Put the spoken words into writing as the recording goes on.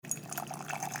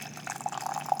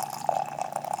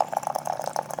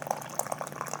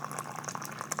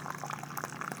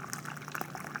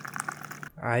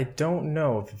I don't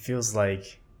know if it feels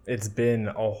like it's been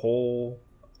a whole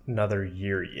another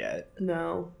year yet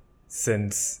No.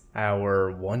 since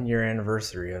our 1 year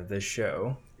anniversary of this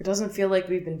show. It doesn't feel like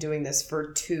we've been doing this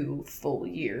for 2 full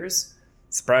years.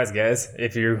 Surprise, guys,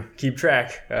 if you keep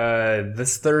track.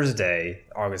 This Thursday,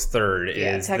 August 3rd,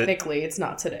 is... technically, it's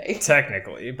not today.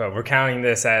 Technically, but we're counting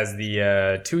this as the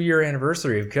 2-year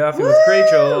anniversary of Coffee with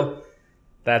Rachel.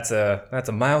 That's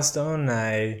a milestone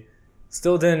I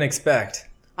still didn't expect.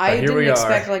 I didn't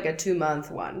expect like a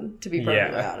 2-month one, to be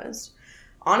perfectly honest.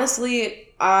 Honestly,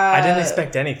 I didn't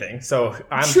expect anything, so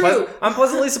I'm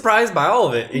pleasantly surprised by all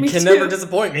of it. It can never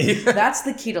disappoint me. That's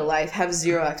the key to life. Have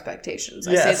zero expectations.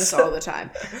 I say this all the time.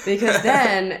 Because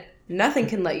then nothing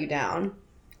can let you down.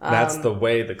 That's the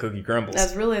way the cookie crumbles.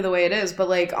 That's really the way it is. But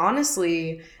like,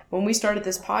 honestly, when we started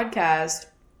this podcast,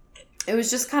 it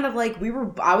was just kind of like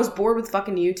I was bored with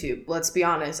fucking YouTube. Let's be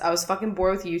honest. I was fucking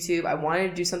bored with YouTube. I wanted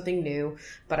to do something new,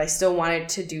 but I still wanted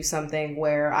to do something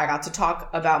where I got to talk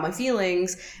about my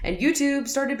feelings. And YouTube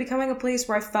started becoming a place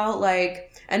where I felt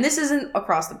like, and this isn't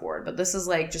across the board, but this is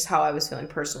like just how I was feeling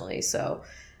personally. So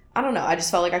I don't know. I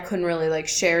just felt like I couldn't really like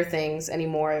share things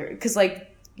anymore. Because like,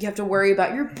 you have to worry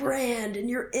about your brand and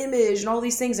your image and all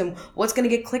these things and what's going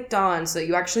to get clicked on so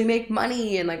you actually make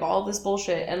money and like all this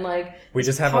bullshit. And like, we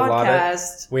just have a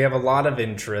lot of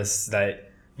interests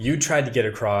that you tried to get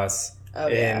across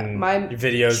in my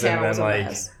videos, and then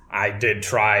like I did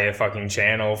try a fucking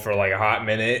channel for like a hot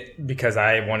minute because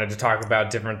I wanted to talk about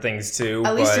different things too.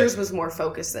 At least yours was more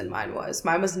focused than mine was.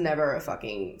 Mine was never a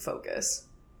fucking focus.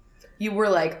 You were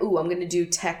like, ooh, I'm going to do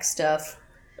tech stuff.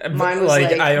 Mine was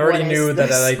like I already knew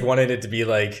that I like wanted it to be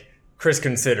like Chris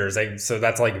considers, like, so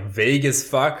that's like vague as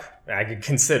fuck. I could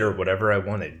consider whatever I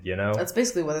wanted, you know. That's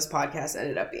basically what this podcast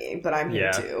ended up being, but I'm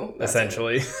here too. That's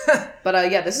essentially. But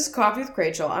this is Coffee with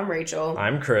Rachel. I'm Rachel.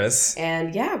 I'm Chris.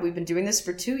 And we've been doing this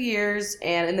for 2 years,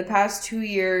 and in the past 2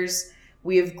 years,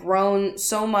 we have grown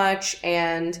so much,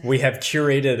 and we have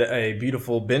curated a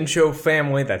beautiful binge show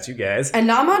family. That's you guys.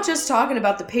 And I'm not just talking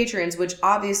about the patrons, which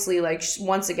obviously, like,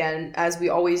 once again, as we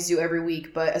always do every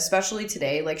week, but especially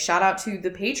today, like, shout out to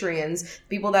the Patreons,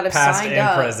 people that have signed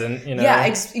up. Past and present, you know.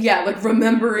 Yeah, like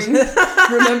remembering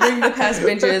the past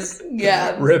binges.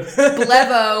 Yeah. Rip.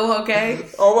 Blevo, okay?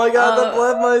 Oh my god, the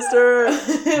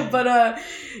Blevmeister. But,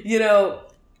 you know,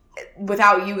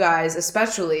 without you guys,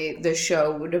 especially, the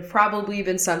show would have probably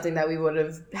been something that we would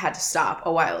have had to stop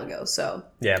a while ago. So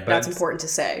but that's important to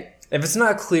say. If it's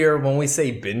not clear, when we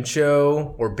say binge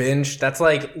show or binge, that's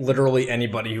like literally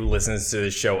anybody who listens to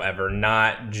the show ever,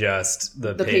 not just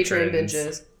the Patreon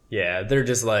binges. Yeah, they're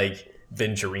just like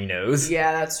binge-arinos.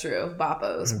 Yeah, that's true.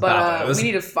 Boppos. But we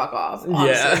need to fuck off.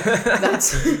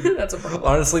 Honestly. Yeah. That's a problem.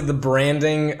 Honestly, the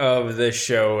branding of this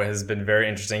show has been very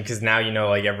interesting because now, you know,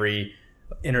 like every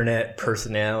internet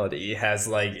personality has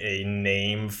like a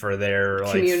name for their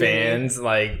like community. Fans.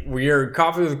 Like, we are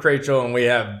Coffee with Rachel and we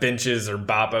have benches or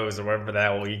boppos or whatever the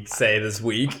hell we say this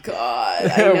week.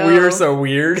 God, I know. We are so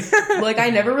weird. Like, I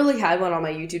never really had one on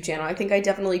my YouTube channel. I think I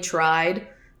definitely tried,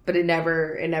 but it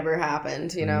never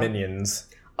happened, you know? Minions.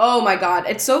 Oh my god,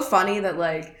 it's so funny that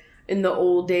like in the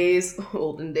olden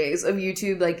days of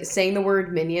YouTube, like, saying the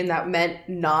word minion, that meant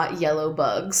not yellow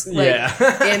bugs. Like,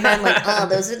 it meant like, oh,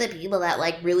 those are the people that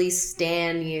like really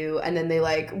stan you, and then they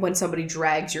like, when somebody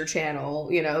drags your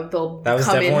channel, you know, they'll that was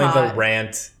come definitely in hot. The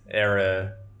rant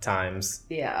era times.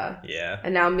 Yeah.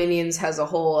 And now minions has a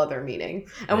whole other meaning.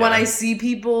 And when I see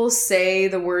people say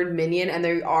the word minion and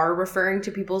they are referring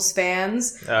to people's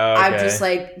fans, I'm just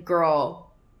like, girl,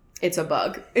 it's a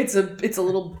bug. It's a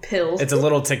little pill. It's a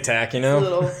little Tic Tac, you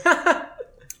know?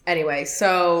 Anyway,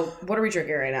 so what are we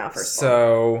drinking right now, first of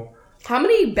all? How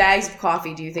many bags of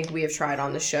coffee do you think we have tried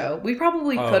on the show? We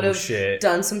probably could have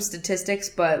done some statistics,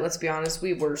 but let's be honest,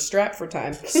 we were strapped for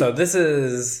time. So this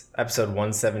is episode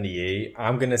 178.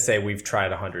 I'm going to say we've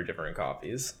tried 100 different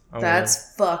coffees.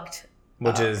 That's fucked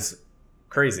Which is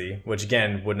crazy, which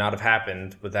again would not have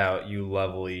happened without you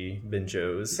lovely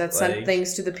binjos that sent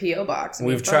things to the P.O. box.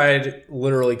 We've tried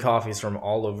literally coffees from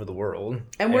all over the world,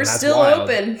 and we're still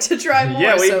open to try more.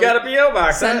 Yeah, we've got a P.O.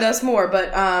 box. Send us more.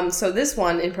 But so this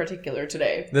one in particular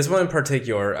today.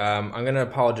 I'm gonna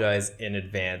apologize in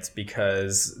advance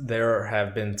because there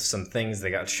have been some things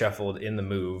that got shuffled in the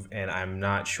move, and I'm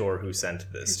not sure who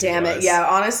sent this. Damn it! Yeah,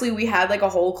 honestly, we had like a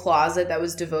whole closet that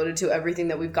was devoted to everything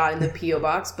that we've got in the P.O.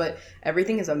 box, but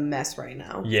everything is a mess right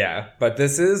now. Yeah, but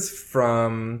this is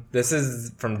from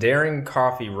Daring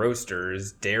Coffee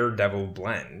Roasters Daredevil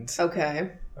Blend.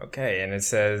 Okay, and it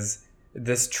says,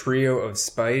 this trio of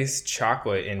spice,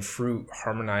 chocolate, and fruit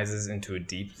harmonizes into a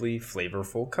deeply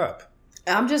flavorful cup.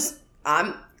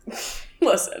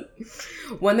 Listen,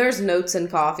 when there's notes in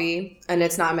coffee and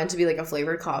it's not meant to be like a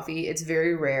flavored coffee, it's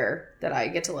very rare that I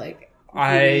get to like.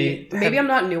 I'm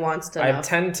not nuanced enough. I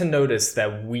tend to notice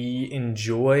that we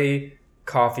enjoy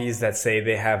coffees that say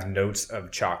they have notes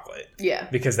of chocolate. Yeah.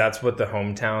 Because that's what the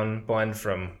hometown blend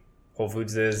from Whole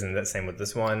Foods is, and that's same with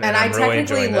this one. And I'm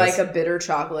technically like a bitter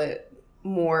chocolate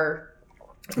more.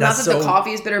 Not that the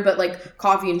coffee is bitter, but like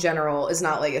coffee in general is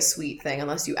not like a sweet thing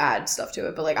unless you add stuff to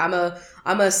it. But like I'm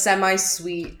a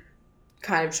semi-sweet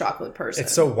kind of chocolate person.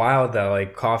 It's so wild that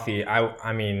like coffee,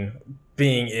 I mean,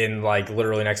 being in like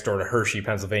literally next door to Hershey,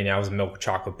 Pennsylvania, I was a milk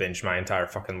chocolate binge my entire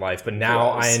fucking life. But now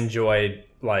I enjoy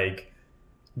like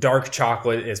dark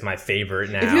chocolate is my favorite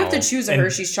now. If you have to choose a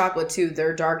Hershey's chocolate too,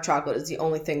 their dark chocolate is the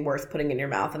only thing worth putting in your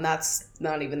mouth, and that's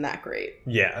not even that great.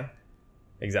 Yeah,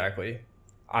 exactly.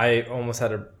 I almost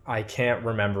had I can't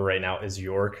remember right now, is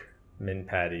York Mint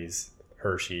Patties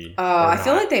Hershey? I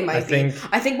feel like they might be.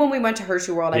 I think when we went to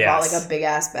Hershey World, I bought like a big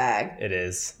ass bag. It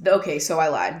is. Okay, so I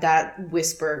lied. That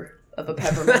whisper of a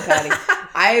peppermint patty.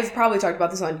 I've probably talked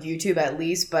about this on YouTube at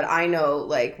least, but I know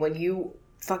like when you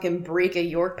fucking break a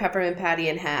York peppermint patty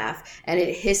in half and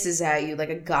it hisses at you like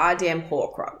a goddamn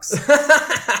Horcrux.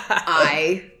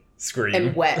 I scream.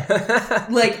 And wet.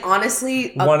 Like,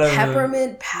 honestly, a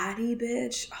peppermint patty,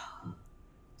 bitch. Oh,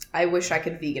 I wish I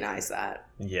could veganize that.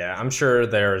 Yeah, I'm sure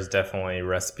there's definitely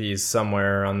recipes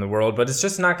somewhere on the world, but it's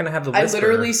just not going to have the whisper. I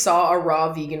literally saw a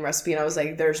raw vegan recipe and I was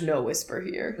like, there's no whisper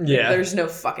here. Yeah. There's no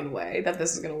fucking way that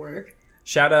this is going to work.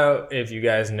 Shout out if you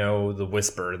guys know the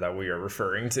whisper that we are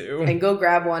referring to. And go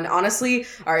grab one. Honestly,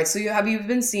 all right, so have you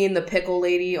been seeing the pickle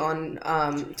lady on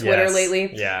Twitter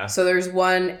lately? Yeah. So there's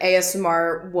one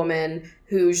ASMR woman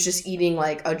who's just eating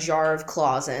like a jar of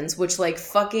Clausens, which like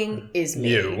fucking is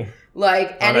me. You.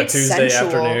 Like, and on a it's Tuesday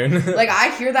sensual. Afternoon. Like,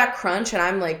 I hear that crunch and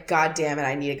I'm like, God damn it,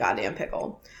 I need a goddamn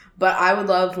pickle. But I would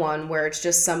love one where it's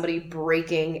just somebody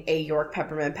breaking a York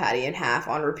peppermint patty in half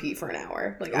on repeat for an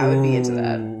hour. Like, I would be into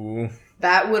that.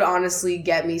 That would honestly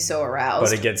get me so aroused.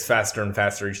 But it gets faster and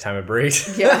faster each time it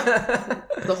breaks. Yeah.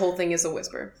 The whole thing is a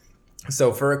whisper.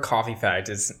 So for a coffee fact,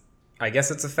 I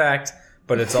guess it's a fact,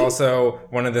 but it's also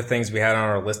one of the things we had on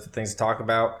our list of things to talk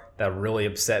about that really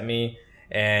upset me.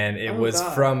 And it was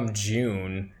from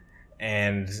June.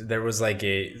 And there was like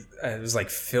it was like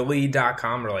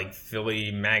Philly.com or like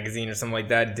Philly Magazine or something like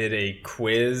that did a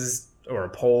quiz or a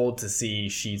poll to see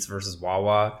Sheetz versus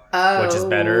Wawa, which is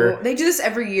better. They do this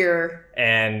every year.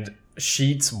 And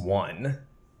Sheetz won.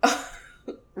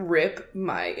 Rip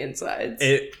my insides.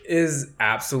 It is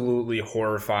absolutely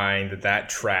horrifying that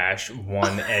trash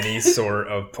won any sort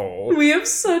of poll. We have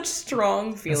such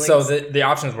strong feelings. So the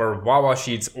options were Wawa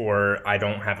Sheetz or I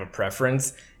don't have a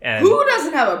preference. And who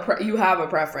doesn't have you have a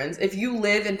preference? If you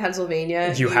live in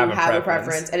Pennsylvania, you have a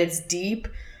preference. And it's deep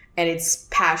and it's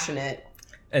passionate.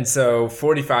 And so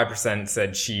 45%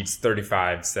 said Sheetz,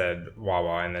 35% said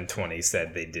Wawa, and then 20%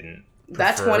 said they didn't prefer.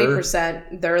 That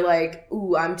 20%, they're like,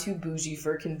 ooh, I'm too bougie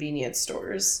for convenience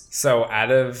stores. So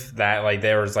out of that, like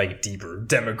there was like deeper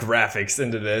demographics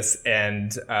into this,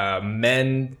 and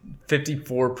men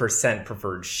 54%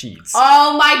 preferred Sheetz.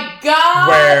 Oh my god!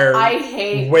 Where I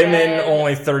hate women men.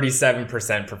 only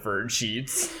 37% preferred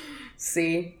Sheetz.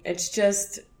 See, it's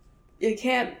just you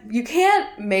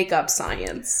can't make up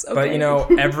science. Okay? But you know,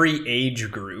 every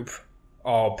age group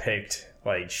all picked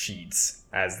like Sheetz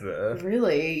as the...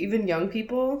 Really? Even young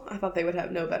people? I thought they would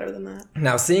have no better than that.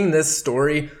 Now, seeing this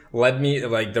story led me,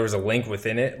 like, there was a link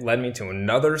within it, led me to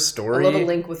another story. I love a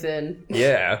link within.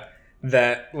 Yeah.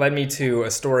 That led me to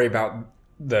a story about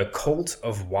the cult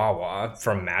of Wawa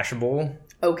from Mashable.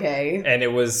 Okay. And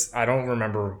it was, I don't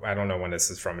know when this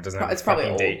is from. It doesn't have it's a probably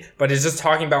fucking old. date. But it's just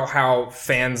talking about how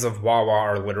fans of Wawa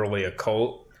are literally a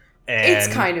cult. And it's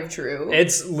kind of true.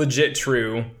 It's legit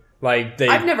true. Like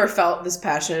I've never felt this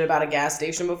passionate about a gas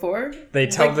station before. They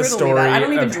tell like, the story I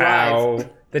don't even of how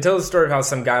they tell the story of how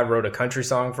some guy wrote a country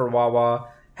song for Wawa.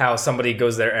 How somebody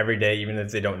goes there every day, even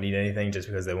if they don't need anything, just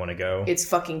because they want to go. It's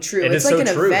fucking true. It's like so an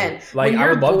true. Event. Like, I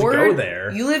would love to go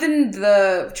there. You live in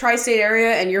the tri-state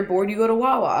area and you're bored, you go to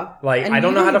Wawa. Like, I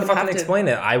don't know how to fucking explain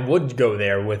it. I would go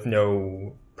there with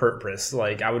no purpose.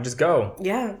 Like, I would just go.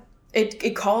 Yeah.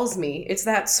 It calls me. It's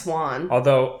that swan.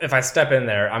 Although, if I step in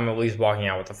there, I'm at least walking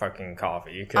out with a fucking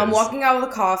coffee. I'm walking out with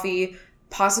a coffee,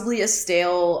 possibly a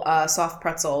stale soft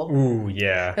pretzel. Ooh,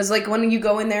 yeah. Because, like, when you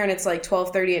go in there and it's, like,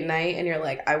 12:30 at night and you're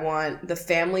like, I want the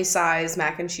family-size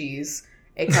mac and cheese,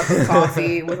 a cup of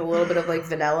coffee with a little bit of, like,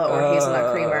 vanilla or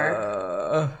hazelnut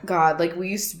creamer. God, like, we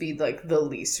used to be, like, the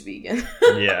least vegan.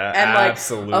 Yeah, and, like,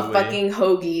 absolutely. a fucking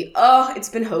hoagie. Oh, it's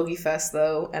been Hoagie Fest,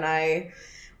 though, and I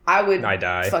would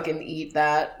die. fucking eat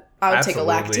that I would take a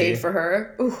Lactaid for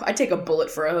her. Ooh, I'd take a bullet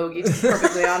for a hoagie, to be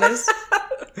perfectly honest.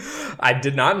 I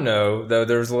did not know, though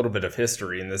there was a little bit of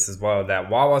history in this as well, that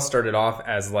Wawa started off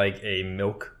as like a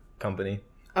milk company.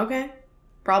 Okay.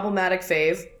 Problematic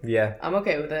fave. Yeah. I'm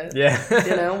okay with it. Yeah.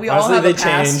 You know, we Honestly, all have they a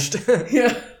past. changed.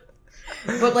 Yeah.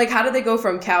 But like, how did they go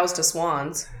from cows to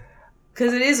swans?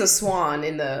 Because it is a swan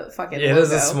in the fucking logo. It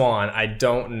is a swan. I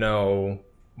don't know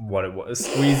what it was.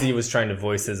 Squeezy was trying to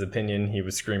voice his opinion. He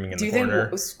was screaming in the corner.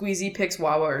 Do you think Squeezy picks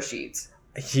Wawa or Sheetz?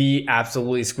 He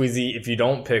absolutely, Squeezy, if you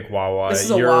don't pick Wawa,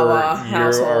 you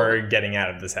are getting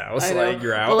out of this house. Like,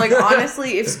 you're out. But like,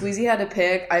 honestly, if Squeezy had to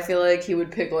pick, I feel like he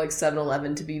would pick like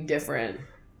 7-Eleven to be different.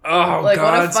 Oh, like,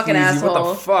 God, what a fucking Squeezy, asshole.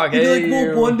 What the fuck? He'd be like,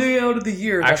 well, one day out of the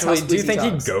year. Actually, do you think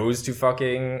he goes to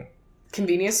fucking...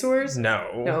 convenience stores?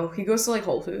 No, he goes to like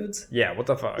Whole Foods. Yeah, what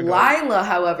the fuck? Lila,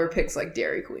 however, picks like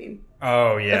Dairy Queen.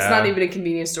 Oh yeah, it's not even a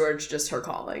convenience store, it's just her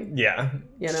calling. Yeah,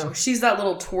 you know, she's that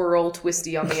little twirl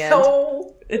twisty on the end.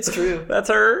 No, it's true. That's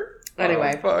her.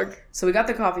 Anyway, fuck. So we got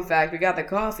the coffee fact, we got the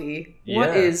coffee. Yeah.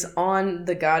 What is on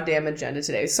the goddamn agenda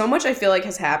today? So much I feel like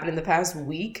has happened in the past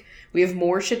week. We have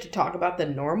more shit to talk about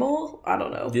than normal. I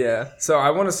don't know. Yeah, so I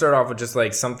want to start off with just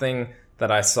like something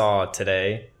that I saw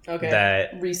today. Okay.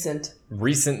 That recent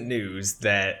news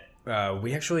that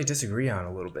we actually disagree on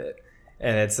a little bit.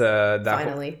 And it's that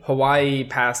finally Hawaii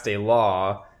passed a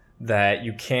law that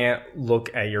you can't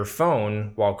look at your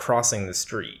phone while crossing the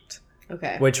street.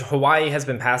 Okay. Which Hawaii has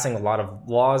been passing a lot of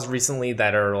laws recently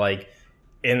that are like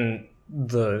in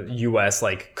the US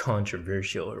like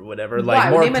controversial or whatever. Like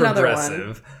more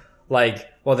progressive. Like,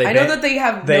 well, I know that they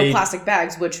have no plastic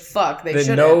bags, which they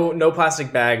should no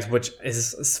plastic bags, which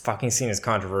is fucking seen as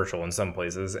controversial in some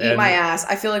places. Eat my ass.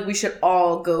 I feel like we should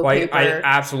all go paper. I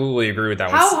absolutely agree with that.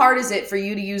 How hard is it for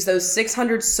you to use those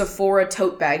 600 Sephora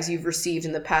tote bags you've received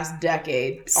in the past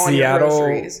decade on your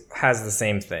groceries? Seattle has the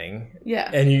same thing. Yeah.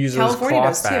 And you use California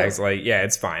those cloth bags. Too. Like, yeah,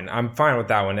 it's fine. I'm fine with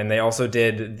that one. And they also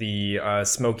did the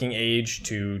smoking age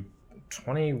to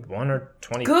 21 or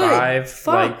 25. Good.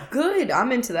 Fuck, good.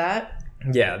 I'm into that.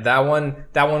 Yeah, that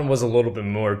one was a little bit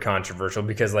more controversial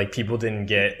because like people didn't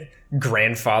get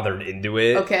grandfathered into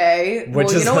it. Okay.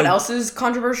 Well, you know what else is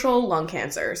controversial? Lung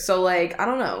cancer. So like, I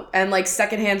don't know. And like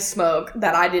secondhand smoke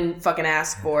that I didn't fucking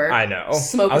ask for. I know.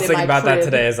 Smoking I was thinking about crib. that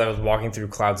today as I was walking through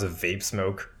clouds of vape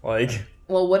smoke. Like,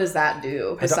 well, what does that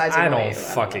do besides I don't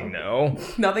fucking know.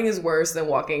 Nothing is worse than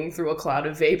walking through a cloud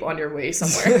of vape on your way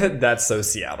somewhere. That's so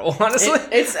Seattle, honestly.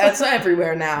 It's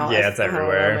everywhere now. Yeah, it's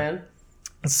everywhere. Man.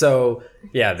 So,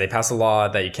 yeah, they passed a law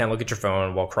that you can't look at your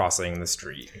phone while crossing the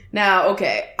street. Now,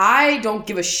 okay, I don't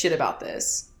give a shit about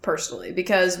this, personally,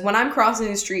 because when I'm crossing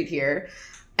the street here,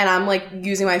 and I'm, like,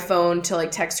 using my phone to, like,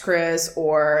 text Chris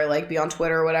or, like, be on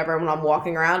Twitter or whatever when I'm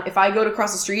walking around, if I go to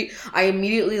cross the street, I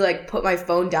immediately, like, put my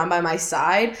phone down by my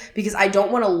side because I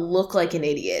don't want to look like an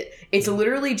idiot. It's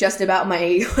literally just about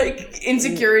my, like,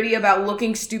 insecurity about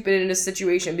looking stupid in a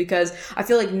situation because I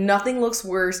feel like nothing looks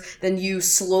worse than you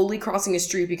slowly crossing a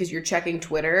street because you're checking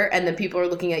Twitter and then people are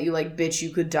looking at you like, bitch,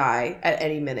 you could die at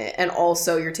any minute. And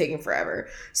also you're taking forever.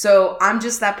 So I'm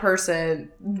just that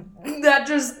person that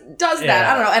just does that.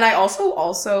 Yeah. I don't know. And I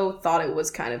also thought it was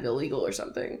kind of illegal or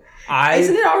something.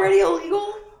 Isn't it already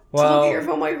illegal? To look at your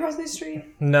phone while you're crossing the street?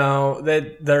 No,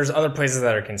 there's other places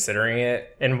that are considering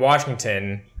it. In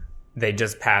Washington, they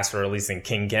just passed, or at least in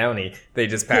King County, they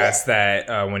just passed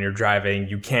that when you're driving,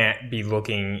 you can't be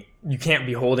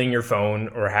holding your phone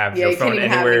or have your phone anywhere.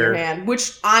 Have it in your hand,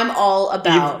 which I'm all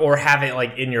about. Or have it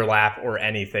like in your lap or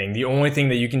anything. The only thing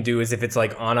that you can do is if it's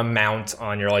like on a mount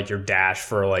on your like your dash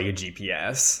for like a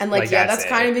GPS. And like yeah, that's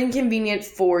kind of inconvenient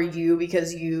for you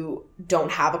because you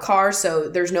don't have a car, so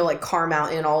there's no like car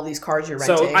mount in all these cars you're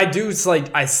renting. So I do, it's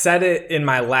like I set it in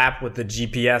my lap with the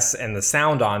GPS and the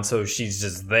sound on, so she's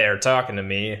just there talking to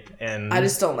me, and I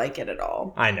just don't like it at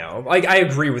all. I know, like I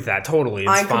agree with that totally.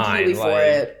 It's fine. I'm completely for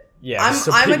it. Yeah,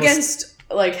 I'm against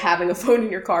like having a phone in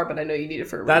your car, but I know you need it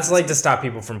for a reason. That's like to stop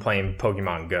people from playing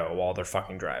Pokemon Go while they're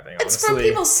fucking driving. Honestly. It's from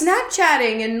people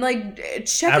Snapchatting and like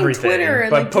checking everything. Twitter. And,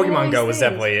 but like, Pokemon Go is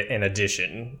definitely an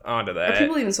addition onto that. Are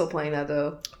people even still playing that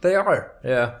though? They are.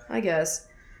 Yeah. I guess.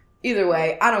 Either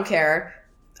way, I don't care.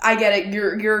 I get it.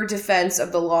 Your defense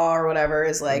of the law or whatever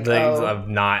is like of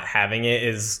not having it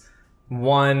is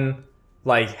one.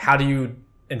 Like, how do you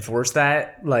enforce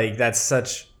that? Like, that's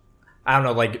such. I don't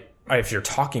know. Like, if you're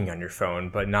talking on your phone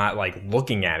but not like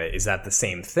looking at it, is that the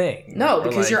same thing? No,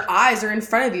 because like, your eyes are in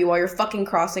front of you while you're fucking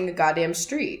crossing a goddamn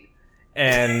street.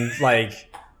 And like,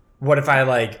 what if I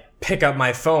like pick up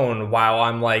my phone while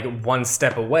I'm like one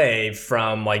step away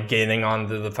from like getting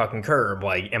onto the fucking curb.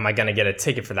 Like, am I gonna get a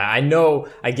ticket for that?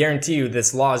 I guarantee you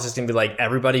this law is just gonna be like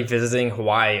everybody visiting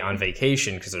Hawaii on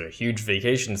vacation, because they're a huge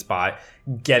vacation spot,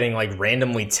 getting like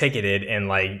randomly ticketed and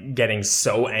like getting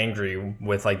so angry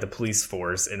with like the police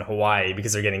force in Hawaii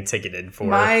because they're getting ticketed for.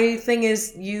 My thing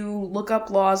is, you look up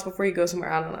laws before you go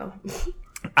somewhere. I don't know.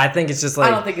 I think it's just like,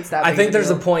 I don't think it's that big I think of a there's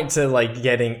deal. a point to like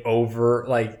getting over,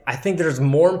 like, I think there's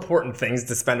more important things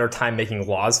to spend our time making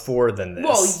laws for than this.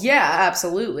 Well, yeah,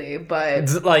 absolutely,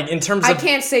 but like in terms I of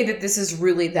can't say that this is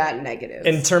really that negative.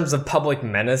 in terms of public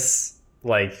menace,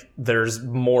 like there's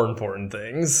more important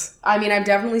things. I mean, I've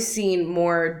definitely seen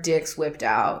more dicks whipped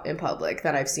out in public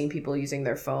than I've seen people using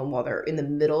their phone while they're in the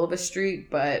middle of a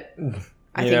street, but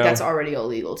I think that's already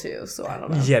illegal too, so I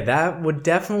don't know. Yeah, that would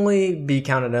definitely be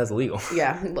counted as illegal.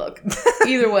 Yeah, look,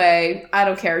 either way, I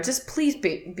don't care. Just please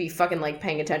be fucking like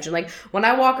paying attention. Like when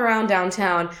I walk around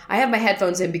downtown, I have my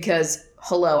headphones in because,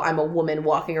 hello, I'm a woman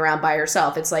walking around by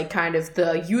herself. It's like kind of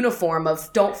the uniform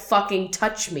of don't fucking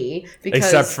touch me. Because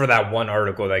Except for that one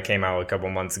article that came out a couple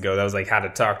months ago that was like how to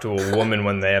talk to a woman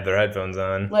when they have their headphones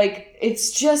on. like,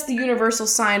 it's just the universal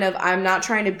sign of I'm not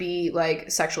trying to be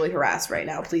like sexually harassed right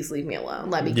now. Please leave me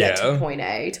alone. Let me get to point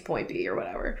A to point B or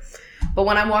whatever. But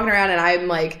when I'm walking around and I'm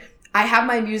like, I have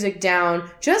my music down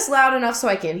just loud enough so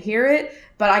I can hear it,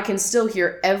 but I can still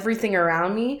hear everything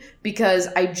around me because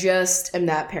I just am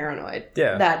that paranoid.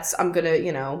 Yeah. I'm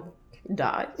gonna,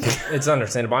 die. It's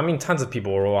understandable. I mean, tons of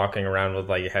people were walking around with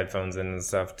like headphones in and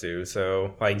stuff too.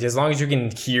 So like, as long as you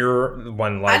can hear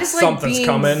when like something's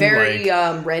coming, very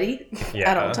like, ready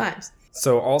at all times.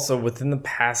 So also within the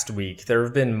past week, there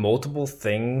have been multiple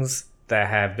things that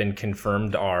have been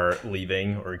confirmed are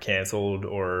leaving or canceled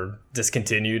or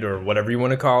discontinued or whatever you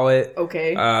want to call it.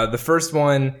 Okay. The first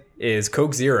one is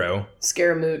Coke Zero.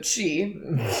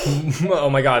 Scaramucci.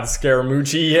 Oh my God,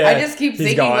 Scaramucci. Yeah, I just keep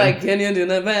thinking gone. like, can you do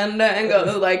the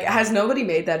Fandango? Like, has nobody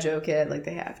made that joke yet? Like,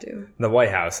 they have to. The White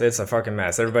House, it's a fucking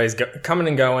mess. Everybody's coming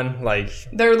and going. Like,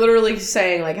 they're literally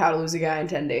saying like how to lose a guy in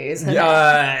 10 days.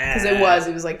 Because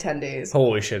it was like 10 days.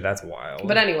 Holy shit, that's wild.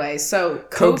 But anyway, so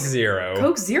Coke Zero.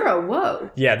 Coke Zero, whoa.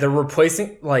 Yeah, they're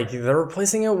replacing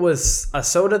it with a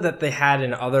soda that they had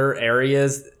in other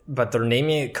areas, but they're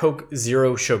naming it Coke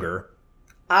Zero Sugar.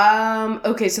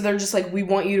 Okay, so they're just like, we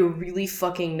want you to really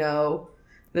fucking know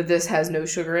that this has no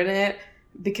sugar in it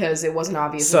because it wasn't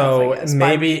obvious so enough,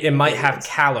 maybe it might have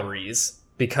calories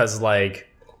because like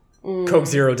Coke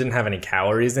Zero didn't have any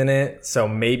calories in it, so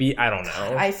maybe, I don't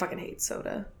know. I fucking hate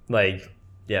soda. Like,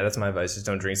 yeah, that's my advice, just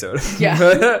don't drink soda.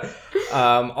 Yeah.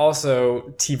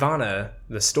 Also, Teavana,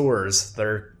 the stores,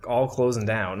 they're all closing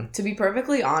down. To be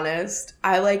perfectly honest,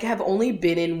 I like have only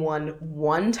been in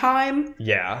one time.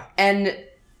 Yeah. And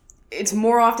it's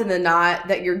more often than not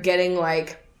that you're getting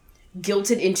like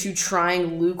guilted into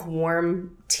trying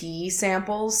lukewarm tea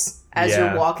samples as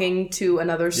you're walking to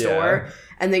another store. Yeah.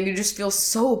 And then you just feel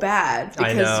so bad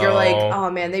I because know. you're like,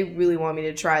 oh man, they really want me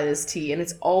to try this tea. And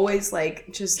it's always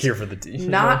like just Here for the tea.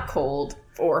 not cold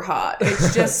or hot.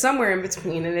 It's just somewhere in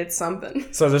between and it's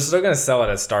something. So they're still going to sell it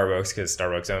at Starbucks because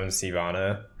Starbucks owns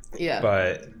Teavana. Yeah.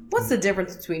 But what's the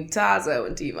difference between Tazo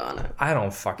and Teavana? I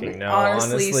don't fucking know.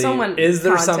 Honestly, someone is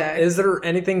there contact. Is there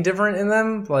anything different in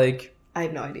them? Like, I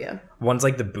have no idea. one's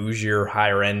like the bougier,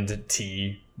 higher end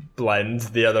tea blend.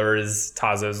 The other is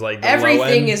Tazo's like the everything low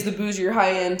end. is the bougier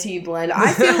high-end tea blend.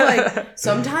 I feel like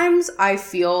sometimes I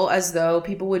feel as though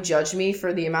people would judge me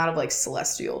for the amount of like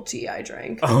celestial tea I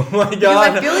drank. Oh my god. Because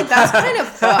I feel like that's kind of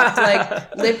fucked.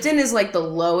 Like Lipton is like the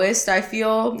lowest, I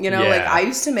feel. You know, like Yeah. I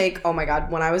used to make, oh my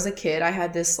god, when I was a kid, I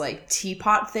had this like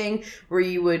teapot thing where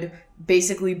you would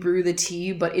basically brew the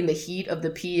tea but in the heat of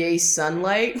the PA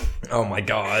sunlight. Oh my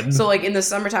god. So like in the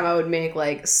summertime I would make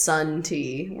like sun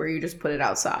tea where you just put it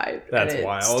outside. That's and it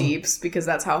wild. steeps because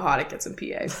that's how hot it gets in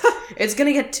PA. It's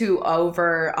gonna get to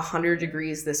over 100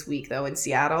 degrees this week though in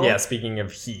Seattle. Yeah, speaking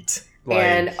of heat. Like,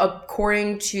 And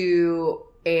according to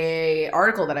a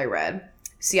article that I read,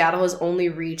 Seattle has only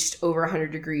reached over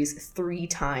 100 degrees 3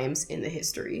 times in the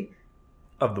history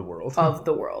of the world.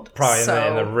 Probably So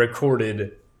in the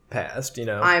recorded past, you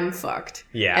know. I'm fucked.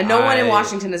 Yeah. And no one in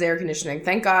Washington has air conditioning.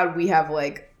 Thank God we have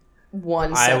like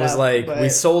one setup. I was like, but we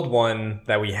sold one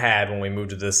that we had when we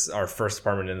moved to our first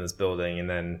apartment in this building, and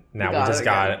then now we just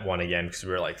got one again because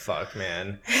we were like, fuck,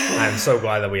 man. I'm so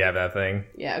glad that we have that thing.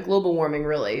 Yeah, global warming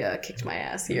really kicked my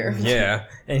ass here. Yeah.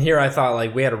 And here I thought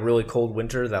like we had a really cold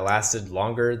winter that lasted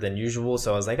longer than usual,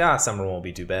 so I was like, summer won't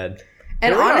be too bad.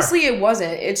 And honestly, it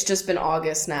wasn't. It's just been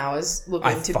August now is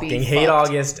looking to be fucking hate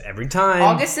August every time.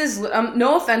 August is,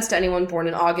 no offense to anyone born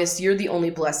in August, you're the only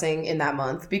blessing in that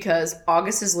month because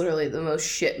August is literally the most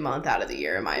shit month out of the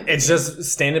year in my opinion. It's just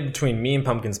standing between me and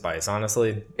pumpkin spice,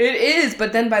 honestly. It is,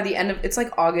 but then by the end of, it's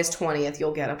like August 20th,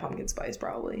 you'll get a pumpkin spice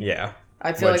probably. Yeah.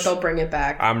 I feel like they'll bring it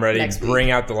back. I'm ready. Next Bring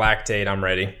week. out the lactate. I'm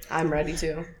ready. I'm ready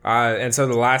too. And so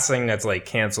the last thing that's like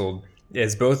canceled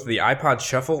is both the iPod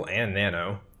Shuffle and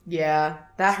Nano. Yeah,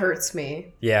 that hurts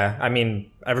me. Yeah, I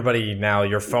mean, everybody now,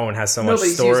 your phone has so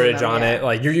Nobody's much storage them, on yeah. it.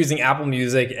 Like, you're using Apple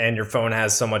Music and your phone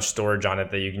has so much storage on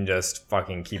it that you can just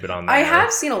fucking keep it on there. I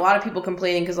have seen a lot of people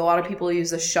complaining because a lot of people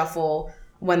use the Shuffle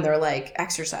when they're like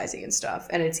exercising and stuff,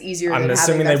 and it's easier than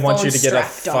assuming having they their want phone you to get a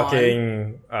strapped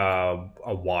fucking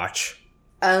a watch.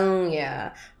 Oh,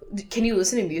 yeah. Can you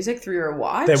listen to music through your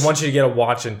watch? They want you to get a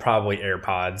watch and probably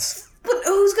AirPods. But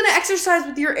who's going to exercise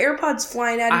with your AirPods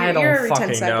flying out of your ear every 10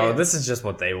 seconds? I don't fucking know. This is just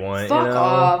what they want, Fuck you know?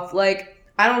 off. Like,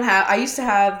 I used to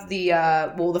have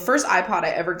the first iPod I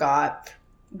ever got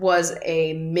was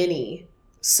a mini.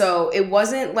 So it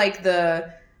wasn't like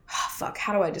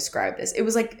how do I describe this? It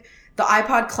was like the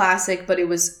iPod Classic, but it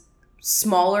was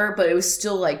smaller, but it was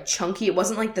still like chunky. It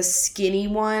wasn't like the skinny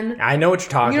one. I know what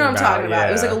you're talking about. You know what I'm talking about. Yeah.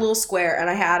 It was like a little square, and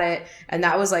I had it, and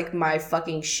that was like my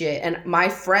fucking shit. And my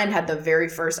friend had the very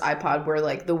first iPod where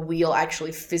like the wheel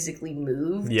actually physically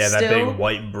moved. Yeah, still. that big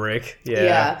white brick.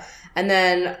 Yeah. And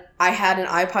then I had an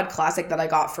iPod Classic that I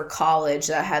got for college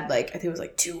that had like, I think it was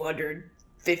like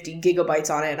 250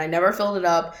 gigabytes on it, and I never filled it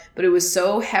up, but it was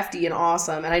so hefty and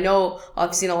awesome. And I know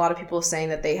I've seen a lot of people saying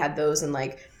that they had those and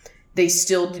like they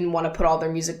still didn't want to put all their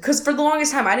music, because for the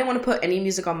longest time I didn't want to put any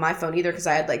music on my phone either because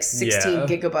I had like 16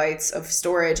 gigabytes of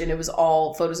storage and it was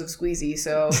all photos of Squeezy.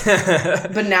 So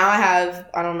but now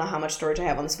I don't know how much storage I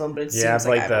have on this phone, but it seems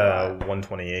like the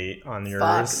 128 on yours.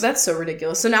 Fuck, that's so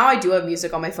ridiculous. So now I do have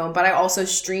music on my phone, but I also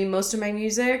stream most of my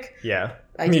music. Yeah.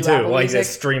 I Me do too. Apple Like Music. the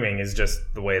streaming is just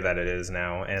the way that it is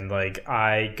now. And like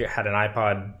I had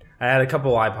a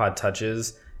couple iPod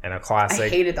Touches and a Classic. I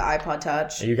hated the iPod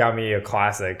Touch. You got me a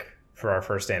Classic for our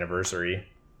first anniversary.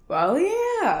 Well,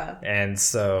 yeah. And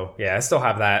so, yeah, I still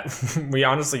have that. We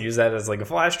honestly use that as like a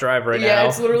flash drive right now. Yeah,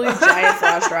 it's literally a giant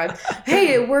flash drive.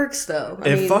 Hey, it works though.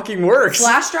 I mean, fucking works.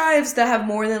 Flash drives that have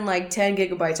more than like 10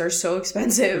 gigabytes are so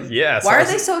expensive. Yeah. Why are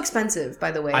they so expensive,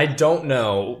 by the way? I don't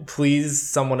know. Please,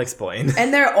 someone explain.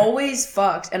 And they're always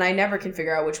fucked, and I never can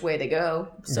figure out which way they go.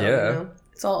 So, yeah.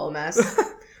 It's all a mess.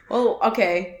 Well,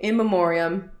 okay, in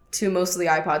memoriam to most of the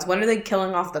iPods, when are they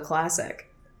killing off the Classic?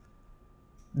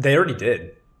 They already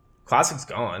did. Classic's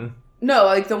gone. No,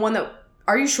 like the one that...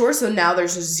 Are you sure? So now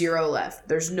there's just 0 left.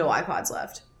 There's no iPods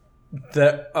left.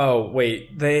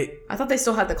 I thought they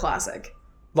still had the Classic.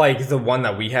 Like the one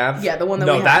that we have? Yeah, the one that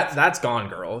we have. No, that's gone,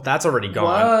 girl. That's already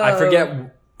gone. Whoa. I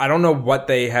forget. I don't know what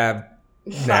they have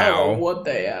now. I don't know what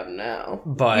they have now.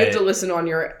 But you have to listen on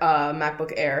your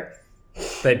MacBook Air.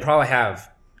 They probably have...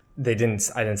 I didn't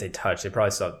say touch. They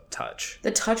probably still have touch. The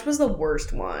touch was the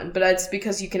worst one, but it's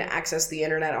because you can access the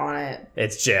internet on it.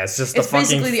 It's just it's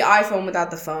basically the iPhone without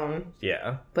the phone.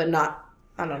 Yeah. But not,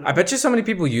 I don't know. I bet you so many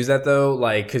people use that though,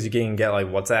 like, because you can get like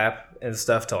WhatsApp and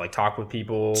stuff to like talk with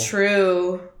people.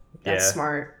 True. That's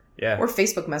smart. Yeah. Or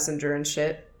Facebook Messenger and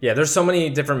shit. Yeah, there's so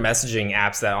many different messaging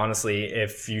apps that honestly,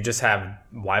 if you just have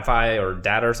Wi-Fi or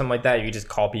data or something like that, you can just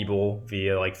call people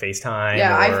via like FaceTime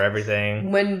or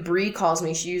everything. When Brie calls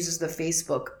me, she uses the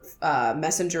Facebook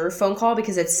Messenger phone call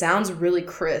because it sounds really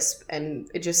crisp and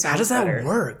it just sounds better. How does that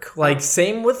work? Like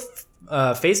same with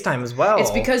FaceTime as well.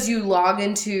 It's because you log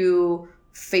into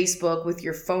Facebook with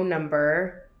your phone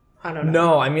number. I don't know.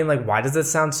 No, I mean like why does it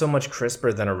sound so much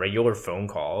crisper than a regular phone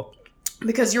call?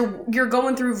 Because you're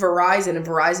going through Verizon, and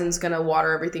Verizon's gonna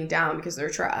water everything down because they're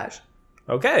trash.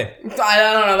 Okay. I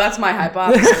don't know. That's my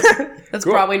hypothesis. That's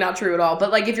cool. Probably not true at all.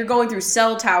 But like, if you're going through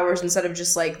cell towers instead of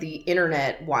just like the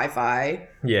internet Wi-Fi,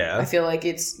 I feel like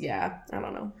it's I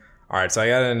don't know. All right, so I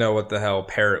gotta know what the hell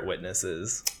Parrot Witness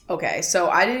is. Okay, so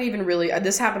I didn't even really...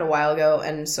 This happened a while ago,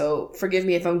 and so forgive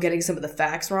me if I'm getting some of the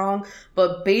facts wrong,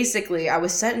 but basically, I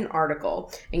was sent an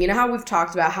article, and you know how we've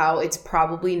talked about how it's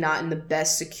probably not in the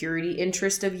best security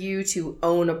interest of you to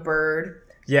own a bird?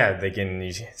 Yeah, they can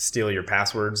steal your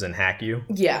passwords and hack you.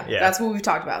 Yeah, that's what we've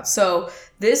talked about. So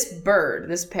this bird,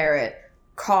 this parrot,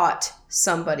 caught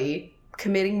somebody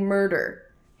committing murder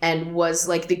and was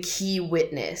like the key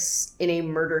witness in a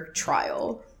murder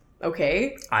trial.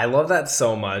 Okay? I love that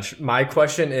so much. My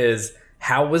question is,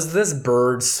 How was this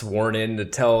bird sworn in to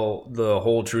tell the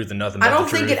whole truth and nothing but the truth?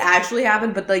 I don't think it actually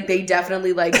happened, but like they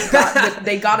definitely like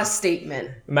they got a statement.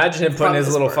 Imagine him putting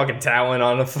his little fucking talon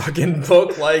on a fucking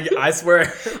book. Like, I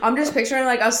swear. I'm just picturing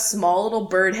like a small little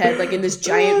bird head like in this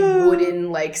giant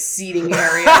wooden like seating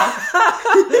area.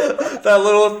 That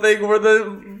little thing where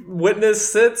the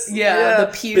witness sits. Yeah,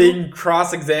 the pew. Being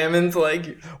cross-examined.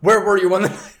 Like, where were you when the...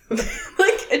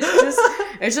 Like,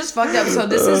 it's just fucked up. So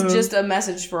this is just a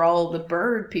message for all the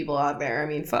bird people out there. I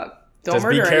mean, fuck. Don't just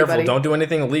murder be careful. anybody. Don't do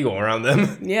anything illegal around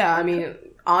them. Yeah, I mean,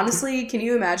 honestly, can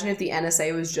you imagine if the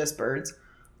NSA was just birds?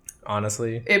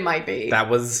 Honestly. It might be. That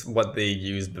was what they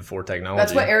used before technology.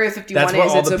 That's what Area 51 is. That's what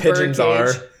all it's the a pigeons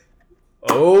bird cage. are.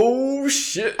 Oh,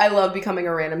 shit. I love becoming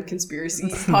a random conspiracy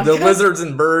podcast. The lizards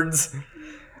and birds.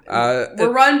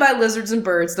 We're run by lizards and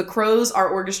birds. The crows are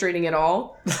orchestrating it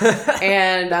all.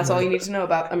 And that's all you need to know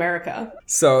about America.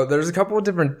 So there's a couple of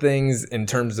different things in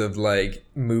terms of like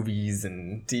movies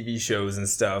and TV shows and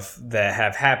stuff that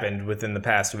have happened within the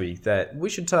past week that we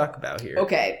should talk about here.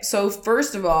 Okay, so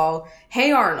first of all,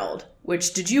 Hey Arnold.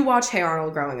 Did you watch Hey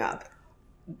Arnold growing up?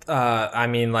 I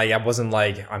mean, like, I wasn't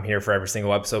like I'm here for every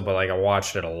single episode, but like I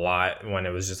watched it a lot when it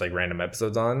was just like random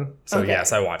episodes on. So okay.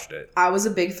 Yes, I watched it. I was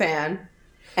a big fan.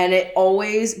 And it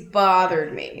always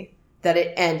bothered me that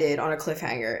it ended on a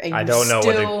cliffhanger. And I don't know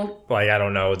I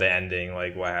don't know the ending,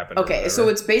 like what happened. Okay, so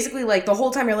it's basically like the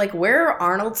whole time you're like, where are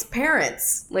Arnold's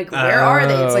parents? Like, where are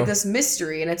they? It's like this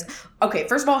mystery. And it's, okay,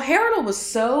 first of all, Hey Arnold was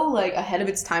so like ahead of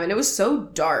its time. And it was so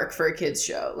dark for a kid's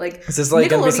show. Like, is this like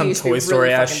going to be some Toy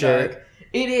Story ass shit? Dark.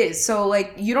 It is. So,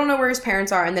 like, you don't know where his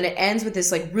parents are, and then it ends with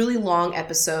this, like, really long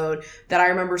episode that I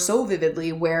remember so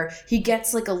vividly where he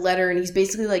gets, like, a letter, and he's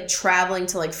basically, like, traveling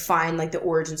to, like, find, like, the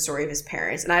origin story of his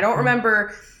parents. And I don't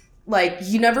remember, like,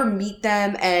 you never meet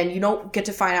them, and you don't get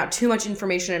to find out too much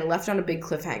information, and it left on a big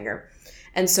cliffhanger.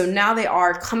 And so now they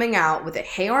are coming out with a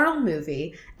Hey Arnold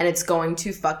movie, and it's going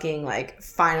to fucking, like,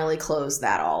 finally close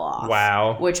that all off.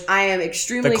 Wow. Which I am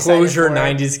extremely excited for. The closure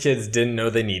 90s kids didn't know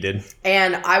they needed.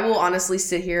 And I will honestly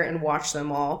sit here and watch them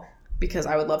all, because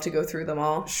I would love to go through them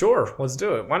all. Sure, let's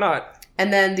do it. Why not?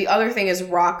 And then the other thing is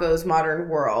Rocko's Modern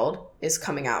World is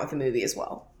coming out with a movie as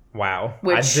well. Wow.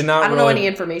 Which I don't know any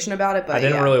information about it, but I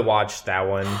didn't really watch that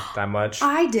one that much.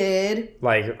 I did.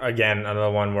 Like, again, another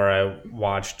one where I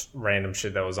watched random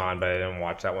shit that was on, but I didn't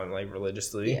watch that one, like,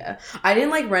 religiously. Yeah. I didn't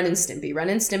like Ren and Stimpy. Ren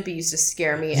and Stimpy used to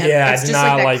scare me. And yeah, it's I did just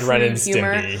not like Ren and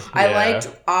humor. Stimpy. Yeah. I liked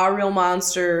Our Real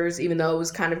Monsters, even though it was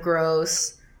kind of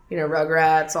gross. You know,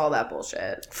 Rugrats, all that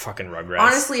bullshit. Fucking Rugrats.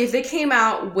 Honestly, if they came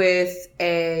out with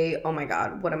oh my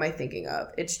God, what am I thinking of?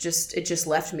 It just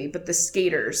left me. But the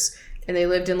Skaters... And they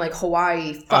lived in, like,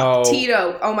 Hawaii. Fuck,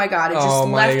 Tito. Oh, my God. It just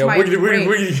left my brain.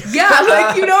 Wiggity. Yeah,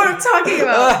 like, you know what I'm talking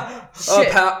about.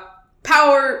 Shit.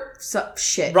 Power.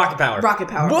 Shit. Rocket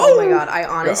Power. Whoa! Oh, my God. I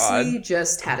honestly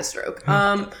just had a stroke.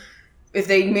 If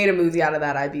they made a movie out of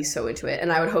that, I'd be so into it.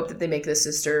 And I would hope that they make this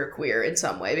sister queer in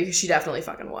some way. Because she definitely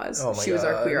fucking was. Oh, my She was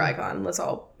God. our queer icon. Let's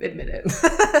all admit it.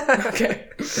 Okay.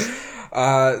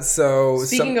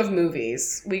 Speaking of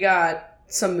movies, we got...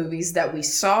 some movies that we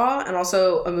saw, and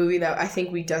also a movie that I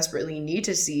think we desperately need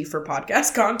to see for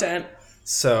podcast content.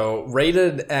 So,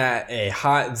 rated at a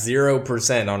hot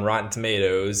 0% on Rotten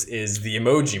Tomatoes is the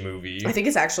Emoji Movie. I think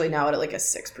it's actually now at like a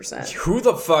 6%. Who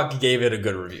the fuck gave it a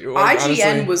good review? Like,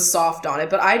 IGN was soft on it,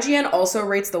 but IGN also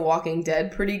rates The Walking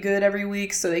Dead pretty good every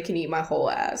week, so they can eat my whole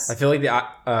ass. I feel like the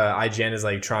IGN is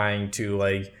like trying to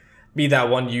like be that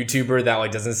one YouTuber that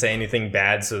like doesn't say anything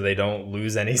bad so they don't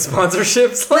lose any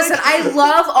sponsorships. Listen, I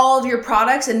love all of your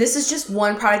products, and this is just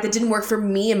one product that didn't work for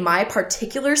me and my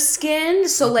particular skin.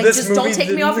 So like, just don't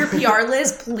take me off your PR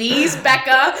list, please,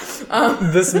 Becca.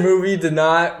 This movie did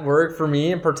not work for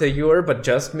me in particular, but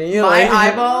just me. My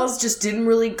eyeballs just didn't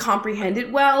really comprehend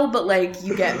it well, but like,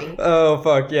 you get me. Oh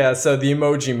fuck yeah! So the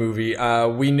Emoji Movie,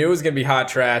 we knew it was gonna be hot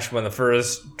trash when the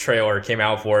first trailer came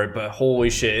out for it, but holy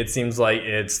shit, it seems like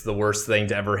it's the worst thing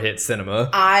to ever hit cinema.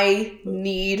 I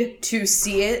need to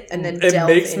see it and then it delve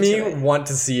makes into me it. Want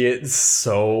to see it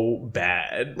so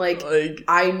bad. Like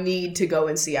I need to go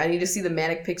and see. I need to see the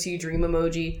manic pixie dream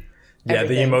emoji. Yeah,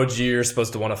 everything. the emoji you're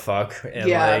supposed to want to fuck. And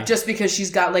yeah, like, just because she's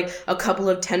got like a couple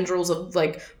of tendrils of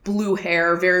like blue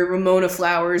hair, very Ramona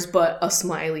Flowers, but a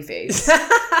smiley face.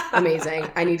 Amazing.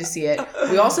 I need to see it.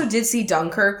 We also did see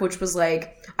Dunkirk, which was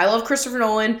like, I love Christopher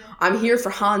Nolan. I'm here for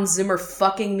Hans Zimmer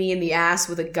fucking me in the ass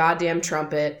with a goddamn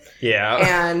trumpet. Yeah.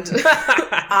 And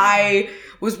I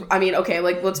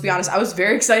let's be honest, I was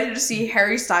very excited to see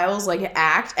Harry Styles like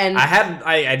act, and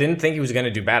I didn't think he was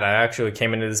gonna do bad. I actually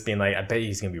came into this being like, I bet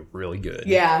he's gonna be really good.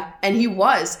 Yeah, and he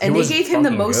was, and they gave him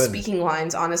the most good. Speaking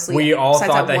lines. Honestly, we all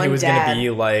thought that he was gonna be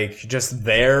like just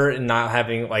there and not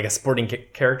having like a supporting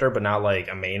character, but not like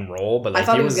a main role. But like, I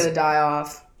thought he was gonna die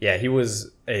off. Yeah, he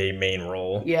was a main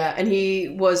role. Yeah, and he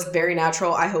was very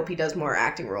natural. I hope he does more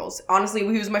acting roles. Honestly,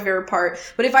 he was my favorite part.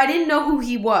 But if I didn't know who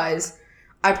he was,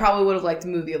 I probably would have liked the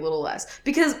movie a little less.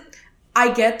 Because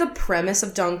I get the premise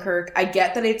of Dunkirk. I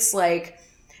get that it's like,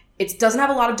 it doesn't have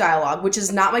a lot of dialogue, which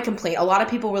is not my complaint. A lot of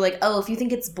people were like, oh, if you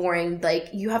think it's boring, like,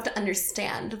 you have to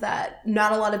understand that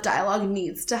not a lot of dialogue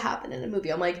needs to happen in a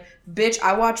movie. I'm like, bitch,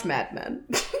 I watch Mad Men.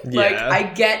 Like,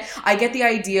 yeah. I get the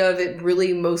idea of it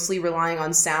really mostly relying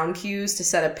on sound cues to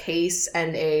set a pace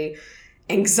and a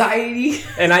anxiety.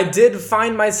 And I did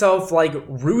find myself like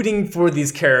rooting for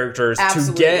these characters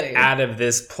to get out of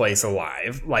this place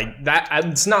alive. Like that,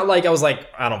 it's not like I was like,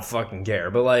 I don't fucking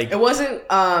care, but like, it wasn't,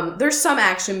 there's some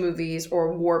action movies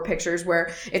or war pictures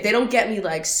where if they don't get me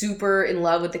like super in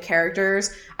love with the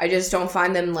characters, I just don't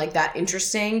find them like that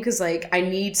interesting. Cause like I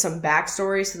need some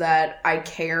backstory so that I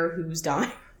care who's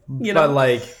dying. You know? But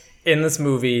like in this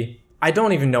movie, I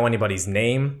don't even know anybody's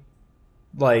name.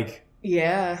 Like,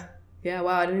 yeah,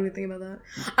 wow, I didn't even think about that.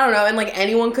 I don't know, and like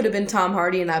anyone could have been Tom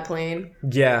Hardy in that plane.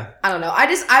 Yeah. I don't know. I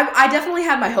definitely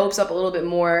had my hopes up a little bit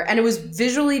more, and it was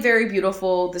visually very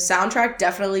beautiful. The soundtrack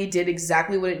definitely did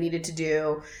exactly what it needed to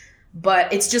do.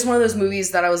 But it's just one of those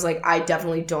movies that I was like, I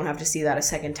definitely don't have to see that a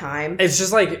second time. It's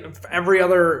just like every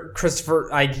other Christopher,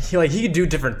 he could do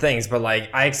different things, but like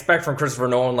I expect from Christopher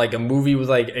Nolan like a movie with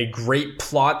like a great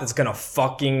plot that's gonna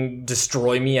fucking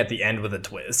destroy me at the end with a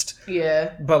twist.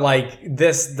 Yeah. But like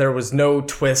this, there was no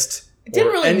twist. It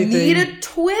didn't really need a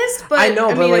twist, but I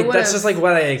know, but like that's just like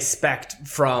what I expect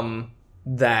from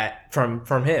that from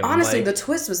him. Honestly, like, the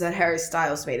twist was that Harry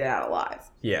Styles made it out alive.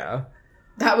 Yeah.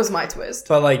 That was my twist.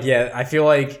 But like, yeah, I feel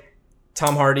like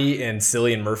Tom Hardy and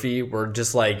Cillian Murphy were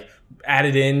just like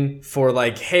added in for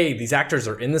like, hey, these actors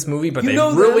are in this movie, but they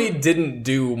really didn't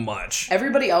do much.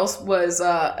 Everybody else was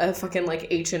a fucking like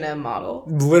H&M model.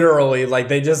 Literally, like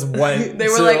they just went. They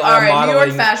were like, all right, New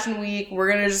York Fashion Week,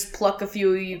 we're gonna just pluck a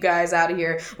few of you guys out of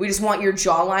here. We just want your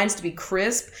jawlines to be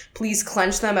crisp. Please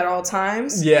clench them at all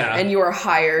times. Yeah, and you are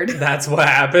hired. That's what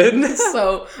happened.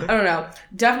 So I don't know.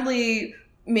 Definitely.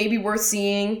 Maybe worth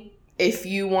seeing if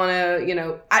you want to, you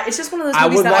know. It's just one of those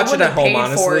movies that I wouldn't have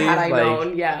paid for had I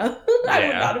known. Yeah. I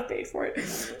would not have paid for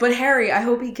it. But Harry, I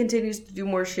hope he continues to do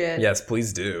more shit. Yes,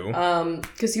 please do.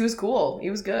 Because he was cool. He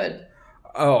was good.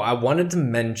 Oh, I wanted to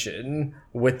mention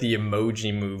with the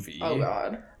Emoji Movie. Oh,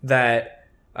 God. That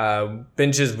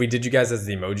Benches, we did you guys as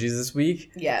the emojis this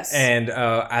week. Yes. And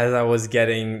as I was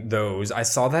getting those, I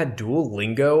saw that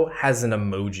Duolingo has an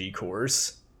emoji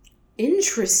course.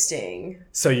 Interesting.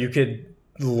 So you could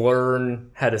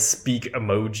learn how to speak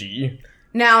emoji.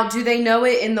 Now, do they know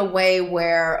it in the way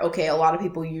where, okay, a lot of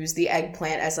people use the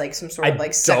eggplant as like some sort of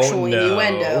like sexual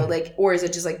innuendo, like, or is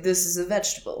it just like, this is a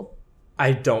vegetable?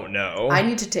 I don't know. I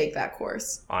need to take that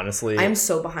course. Honestly. I'm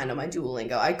so behind on my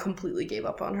Duolingo. I completely gave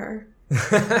up on her.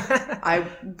 I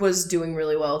was doing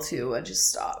really well too. I just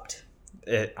stopped.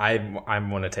 I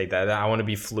want to take that. I want to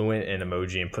be fluent in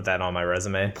emoji and put that on my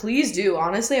resume. Please do.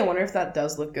 Honestly, I wonder if that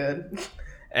does look good.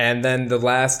 And then the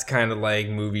last kind of like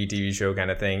movie, TV show kind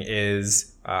of thing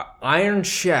is Iron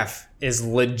Chef is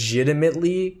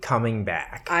legitimately coming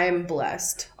back. I am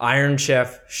blessed. Iron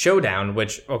Chef Showdown,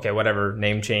 which, okay, whatever,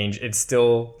 name change. It's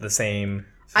still the same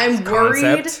I'm concept.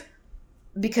 Worried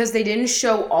because they didn't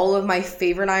show all of my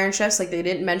favorite Iron Chefs. Like, they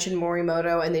didn't mention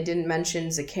Morimoto and they didn't mention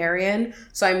Zakarian.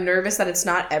 So I'm nervous that it's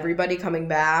not everybody coming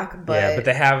back. But yeah, but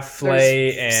they have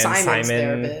Flay and Simon's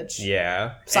Simon. There, bitch.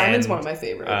 Yeah. Simon's one of my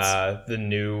favorites. The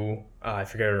new... I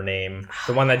forget her name.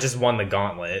 The one that just won the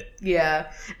gauntlet.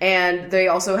 Yeah. And they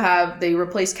also they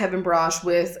replaced Kevin Brosh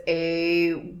with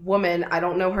a woman. I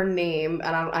don't know her name,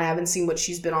 and I haven't seen what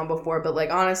she's been on before, but like,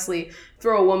 honestly,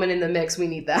 throw a woman in the mix. We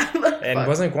need that. And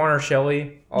wasn't Guanar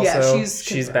Shelley also? Yeah,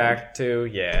 she's back too.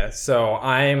 Yeah. So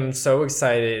I'm so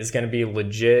excited. It's going to be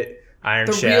legit Iron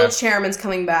Chef. The real chairman's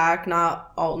coming back,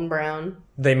 not Alton Brown.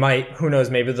 They might, who knows,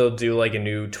 maybe they'll do like a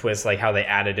new twist, like how they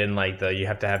added in like you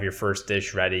have to have your first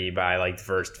dish ready by like the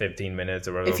first 15 minutes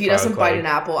or whatever. If he doesn't bite an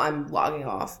apple, I'm logging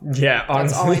off. Yeah,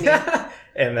 honestly. That's all I need.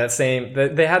 And that same,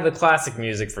 they had the classic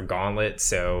music for Gauntlet,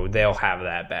 so they'll have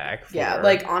that back. Yeah,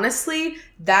 like honestly,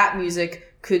 that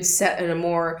music could set in a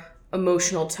more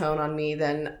emotional tone on me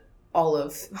than all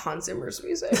of Hans Zimmer's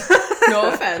music. No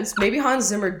offense. Maybe Hans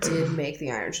Zimmer did make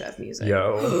the Iron Chef music.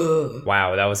 Yo.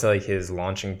 Wow, that was like his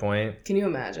launching point. Can you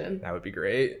imagine? That would be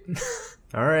great.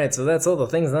 All right, so that's all the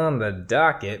things on the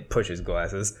docket. Push his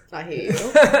glasses. I hate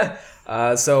you.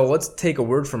 So let's take a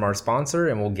word from our sponsor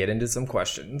and we'll get into some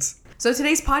questions. So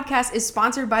today's podcast is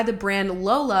sponsored by the brand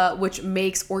Lola, which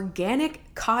makes organic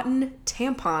cotton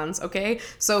tampons, okay?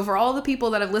 So for all the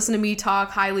people that have listened to me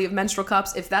talk highly of menstrual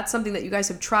cups, if that's something that you guys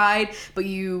have tried, but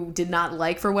you did not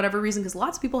like for whatever reason, because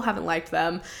lots of people haven't liked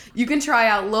them, you can try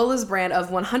out Lola's brand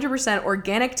of 100%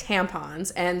 organic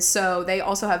tampons. And so they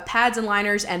also have pads and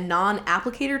liners and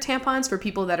non-applicator tampons for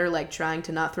people that are like trying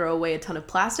to not throw away a ton of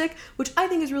plastic, which I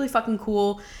think is really fucking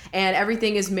cool. And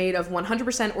everything is made of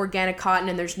 100% organic cotton,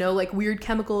 and there's no like weird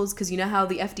chemicals, because you know how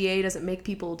the FDA doesn't make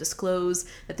people disclose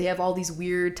that they have all these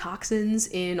weird toxins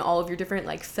in all of your different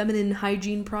like feminine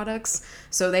hygiene products.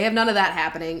 So they have none of that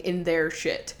happening in their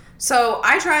shit. So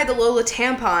I tried the Lola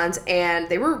tampons and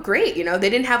they were great, you know.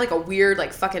 They didn't have like a weird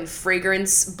like fucking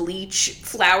fragrance, bleach,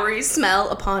 flowery smell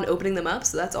upon opening them up,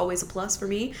 so that's always a plus for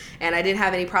me. And I didn't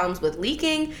have any problems with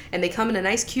leaking, and they come in a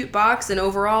nice cute box, and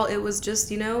overall it was just,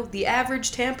 you know, the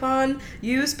average tampon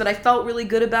use, but I felt really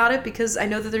good about it because I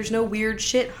know that there's no weird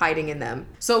shit hiding in them.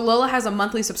 So Lola has a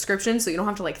monthly subscription, so you don't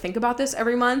have to like think about this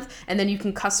every month, and then you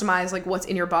can customize like what's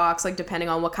in your box, like depending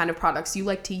on what kind of products you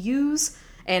like to use.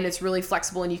 And it's really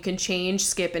flexible, and you can change,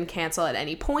 skip, and cancel at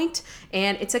any point.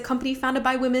 And it's a company founded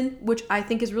by women, which I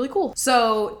think is really cool.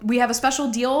 So we have a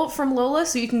special deal from Lola.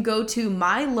 So you can go to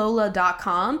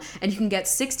mylola.com and you can get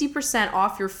 60%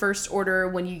 off your first order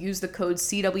when you use the code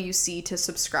CWC to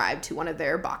subscribe to one of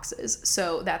their boxes.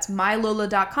 So that's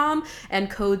mylola.com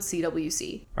and code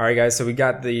CWC. All right, guys. So we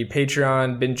got the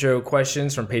Patreon Bincho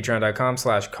questions from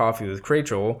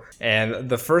patreon.com/coffeewithrachel. And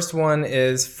the first one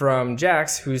is from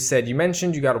Jax, who said, you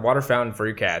mentioned you got a water fountain for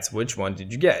your cats. Which one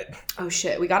did you get? Oh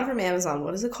shit, we got it from Amazon.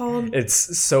 What is it called?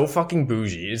 It's so fucking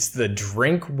bougie. It's the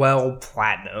Drinkwell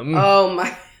Platinum. Oh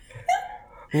my.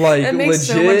 Like, it makes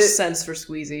legit, so much sense for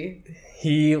Squeezy.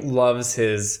 He loves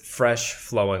his fresh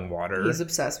flowing water. He's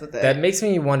obsessed with it. That makes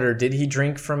me wonder, did he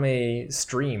drink from a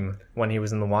stream when he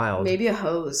was in the wild? Maybe a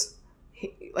hose.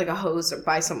 Like a hose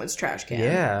by someone's trash can.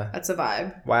 Yeah. That's a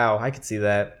vibe. Wow, I could see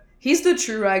that. He's the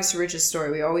true rags to riches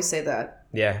story. We always say that.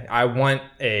 Yeah, I want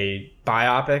a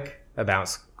biopic about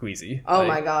Squeezy. Oh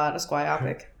my god, a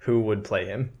squiopic. Who would play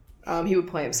him? He would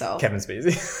play himself. Kevin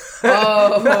Spacey.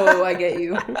 Oh, I get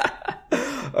you.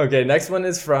 Okay, next one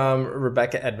is from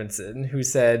Rebecca Edmondson, who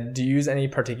said, do you use any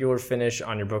particular finish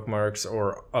on your bookmarks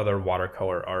or other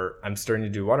watercolor art? I'm starting to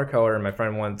do watercolor, and my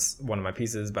friend wants one of my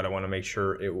pieces, but I want to make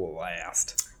sure it will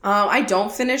last. I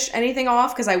don't finish anything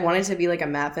off because I want it to be like a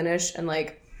matte finish, and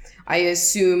like I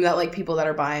assume that like people that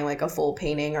are buying like a full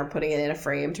painting are putting it in a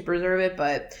frame to preserve it.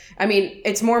 But I mean,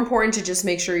 it's more important to just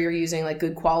make sure you're using like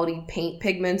good quality paint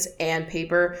pigments and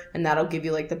paper, and that'll give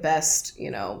you like the best,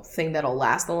 you know, thing that'll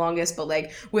last the longest. But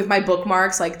like with my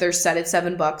bookmarks, like they're set at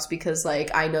 $7 because like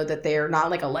I know that they're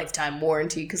not like a lifetime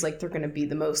warranty because like they're going to be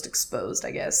the most exposed,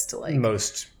 I guess, to like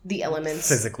most the elements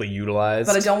physically utilized.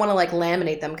 But I don't want to like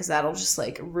laminate them because that'll just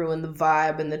like ruin the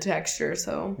vibe and the texture.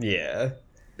 So yeah.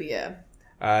 But yeah.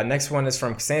 Next one is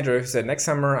from Cassandra, who said, next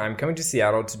summer, I'm coming to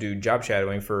Seattle to do job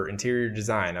shadowing for interior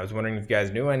design. I was wondering if you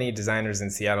guys knew any designers in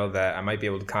Seattle that I might be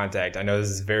able to contact. I know this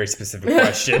is a very specific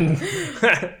question.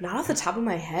 Not off the top of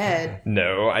my head.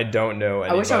 No, I don't know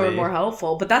anybody. I wish I were more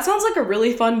helpful, but that sounds like a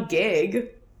really fun gig.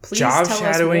 Please job tell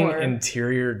shadowing us more.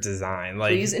 Interior design.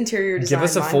 Like, please interior design. Give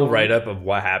us a full write-up of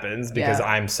what happens because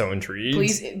I'm so intrigued.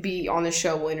 Please be on the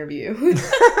show. We'll interview.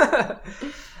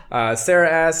 Sarah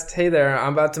asked, hey there,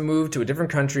 I'm about to move to a different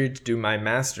country to do my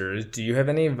master's. Do you have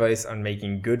any advice on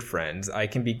making good friends? I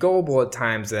can be gullible at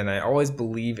times, and I always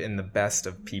believe in the best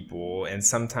of people and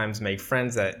sometimes make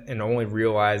friends and only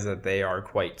realize that they are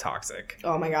quite toxic.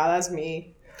 Oh my God, that's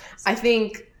me. I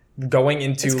think going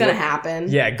into it's going to happen.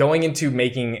 Yeah, going into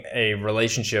making a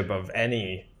relationship of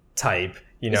any type,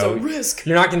 you know, it's a risk.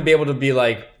 You're not going to be able to be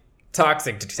like,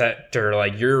 toxic detector,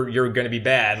 like you're gonna be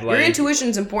bad. Like, your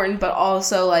intuition's important, but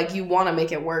also like you want to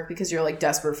make it work because you're like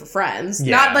desperate for friends.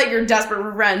 Yeah. Not like you're desperate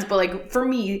for friends, but like for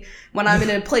me, when I'm in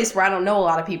a place where I don't know a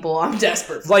lot of people, I'm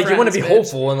desperate for like friends, you want to be bitch.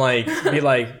 hopeful and like be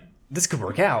like, this could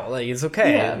work out, like it's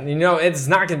okay. Yeah. You know, it's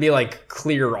not gonna be like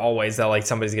clear always that like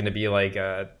somebody's gonna be like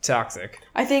toxic.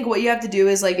 I think what you have to do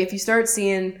is like if you start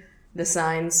seeing the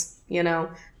signs, you know,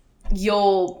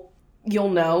 you'll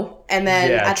know, and then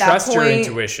at that trust point, your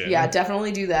intuition. Yeah,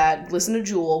 definitely do that. Listen to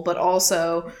Jewel, but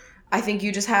also I think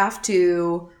you just have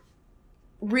to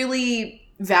really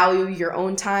value your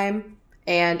own time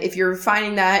And if you're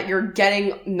finding that you're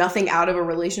getting nothing out of a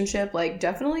relationship, like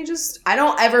definitely just, I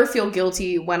don't ever feel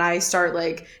guilty when I start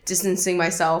like distancing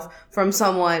myself from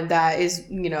someone that is,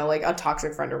 you know, like a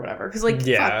toxic friend or whatever. Cause like,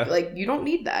 fuck, like you don't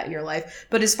need that in your life.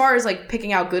 But as far as like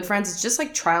picking out good friends, it's just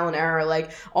like trial and error.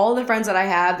 Like all the friends that I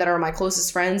have that are my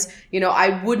closest friends, you know,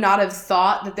 I would not have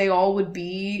thought that they all would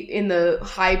be in the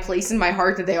high place in my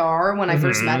heart that they are when I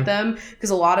first met them. Because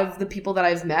a lot of the people that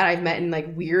I've met in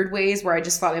like weird ways where I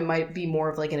just thought it might be more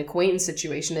of like an acquaintance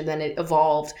situation, and then it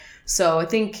evolved. So I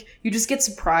think you just get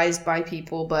surprised by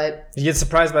people, but you get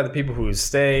surprised by the people who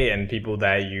stay and people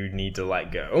that you need to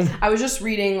let go. I was just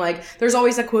reading, like, there's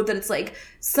always that quote that it's like,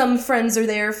 some friends are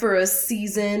there for a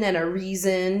season and a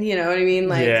reason, you know what I mean?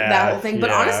 Like, that whole thing.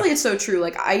 But honestly, it's so true.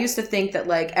 Like, I used to think that,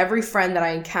 like, every friend that I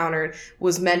encountered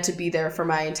was meant to be there for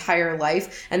my entire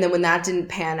life. And then when that didn't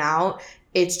pan out,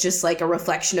 it's just like a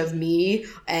reflection of me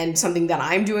and something that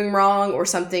I'm doing wrong or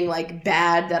something like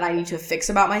bad that I need to fix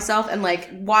about myself. And like,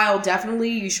 while definitely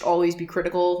you should always be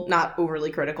critical, not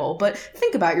overly critical, but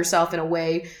think about yourself in a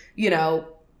way, you know,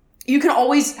 you can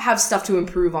always have stuff to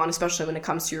improve on, especially when it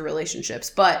comes to your relationships.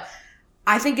 But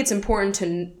I think it's important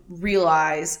to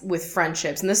realize with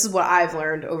friendships, and this is what I've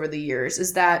learned over the years,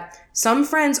 is that some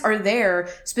friends are there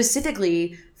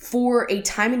specifically for a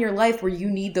time in your life where you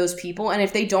need those people. And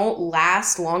if they don't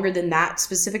last longer than that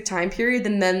specific time period,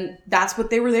 then that's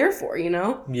what they were there for, you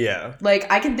know? Yeah. Like,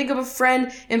 I can think of a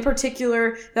friend in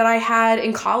particular that I had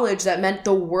in college that meant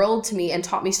the world to me and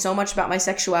taught me so much about my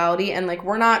sexuality. And like,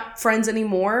 we're not friends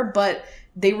anymore, but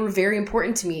they were very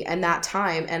important to me in that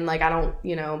time. And like, I don't,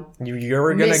 you know,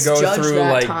 you're going to go through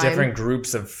like different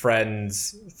groups of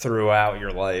friends throughout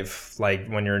your life. Like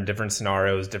when you're in different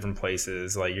scenarios, different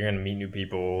places, like you're going to meet new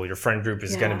people. Your friend group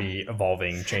is going to be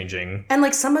evolving, changing. And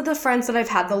like some of the friends that I've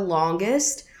had the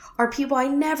longest are people I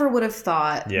never would have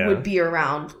thought would be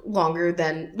around longer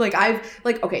than, like,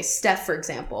 okay, Steph, for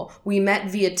example. We met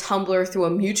via Tumblr through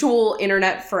a mutual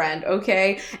internet friend,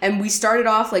 okay? And we started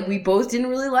off, like, we both didn't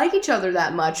really like each other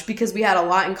that much because we had a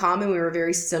lot in common. We were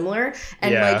very similar.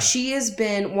 And, like, she has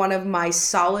been one of my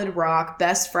solid rock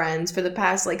best friends for the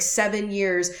past, like, 7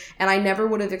 years. And I never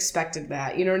would have expected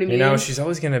that. You know what I mean? You know, she's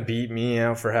always going to beat me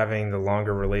out for having the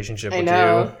longer relationship with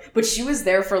you. But she was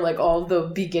there for, like, all the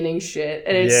beginning shit.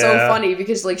 And it's so funny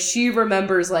because like she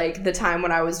remembers like the time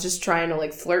when I was just trying to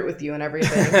like flirt with you and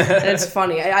everything. And it's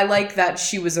funny. I like that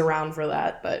she was around for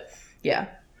that, but yeah.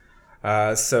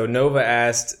 So Nova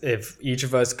asked if each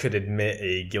of us could admit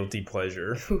a guilty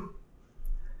pleasure.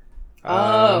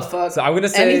 Fuck. So I'm gonna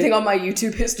say anything on my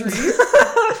YouTube history.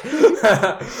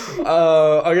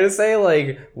 I'm gonna say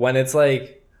like when it's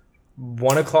like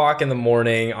 1 o'clock in the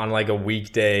morning on like a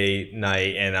weekday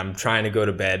night and I'm trying to go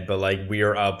to bed, but like we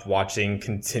are up watching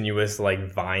continuous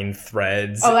like Vine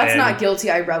threads. Oh, that's not guilty.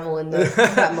 I revel in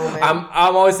that moment.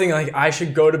 I'm always thinking like I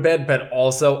should go to bed, but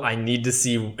also I need to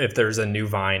see if there's a new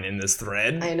Vine in this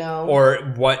thread. I know. Or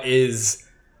what is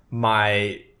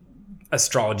my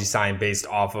astrology sign based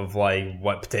off of like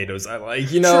what potatoes I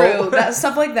like, you know? True. That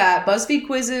stuff like that. BuzzFeed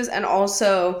quizzes, and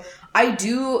also I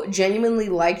do genuinely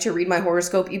like to read my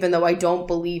horoscope, even though I don't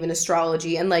believe in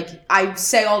astrology. And like I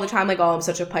say all the time, like, oh, I'm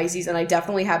such a Pisces, and I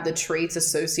definitely have the traits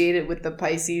associated with the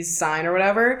Pisces sign or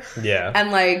whatever. Yeah.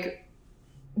 And like,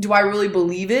 do I really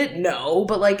believe it? No,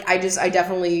 but like I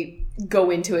definitely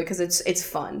go into it because it's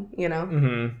fun, you know.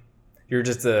 Mm-hmm. You're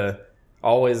just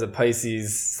always a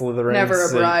Pisces, Slytherin. Never a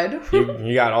bride.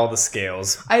 You got all the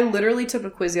scales. I literally took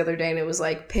a quiz the other day and it was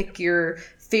like, pick your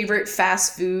favorite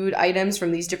fast food items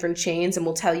from these different chains and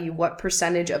we'll tell you what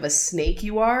percentage of a snake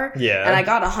you are. Yeah. And I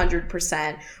got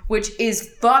 100%, which is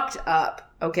fucked up.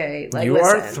 Okay, like you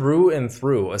are through and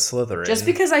through a Slytherin. Just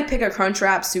because I pick a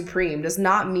Crunchwrap Supreme does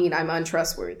not mean I'm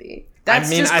untrustworthy.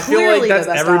 That's I feel like that's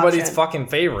everybody's fucking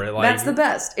favorite. Like, that's the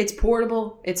best. It's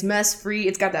portable. It's mess free.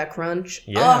 It's got that crunch.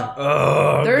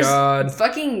 Yeah. There's God.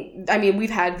 Fucking. I mean,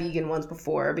 we've had vegan ones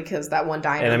before because that one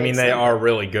diner. And I mean, they are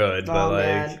really good. Oh, but like,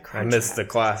 man, I miss the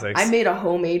classics. I made a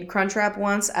homemade Crunchwrap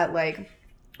once at like.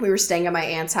 We were staying at my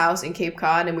aunt's house in Cape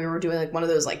Cod, and we were doing like one of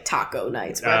those like taco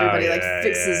nights where everybody like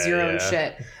fixes your own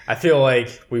shit. I feel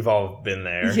like we've all been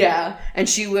there. Yeah, and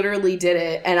she literally did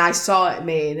it, and I saw it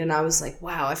made, and I was like,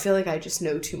 wow, I feel like I just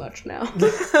know too much now.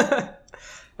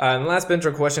 And the last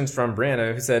intro questions from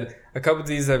Brianna, who said, a couple of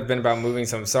these have been about moving,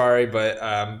 so I'm sorry, but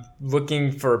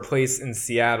looking for a place in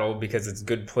Seattle because it's a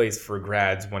good place for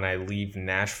grads when I leave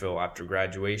Nashville after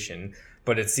graduation.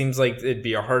 But it seems like it'd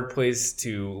be a hard place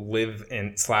to live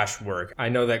and / work. I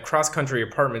know that cross-country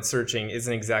apartment searching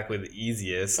isn't exactly the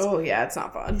easiest. Oh, yeah, it's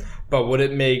not fun. But would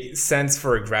it make sense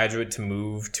for a graduate to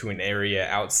move to an area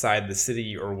outside the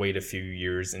city or wait a few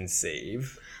years and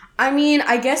save? I mean,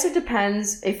 I guess it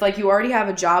depends if, like, you already have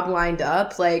a job lined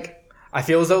up, like... I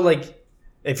feel as though, like,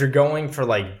 if you're going for,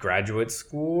 like, graduate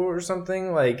school or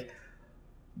something, like,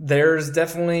 there's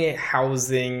definitely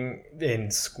housing in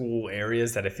school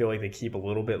areas that I feel like they keep a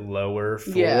little bit lower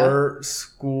for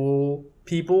school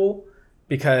people,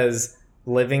 because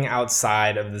living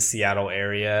outside of the Seattle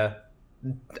area,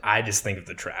 I just think of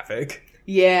the traffic.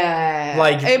 Yeah.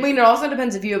 Like, I mean, it also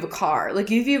depends if you have a car.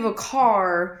 Like, if you have a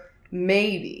car,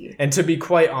 maybe. And to be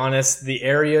quite honest, the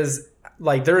areas,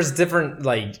 like, there's different,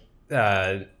 like,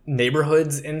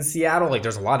 neighborhoods in Seattle. Like,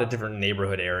 there's a lot of different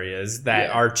neighborhood areas that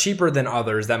are cheaper than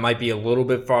others that might be a little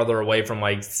bit farther away from,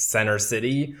 like, center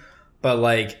city. But,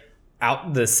 like,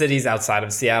 the cities outside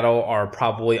of Seattle are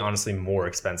probably honestly more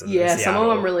expensive than Seattle. Some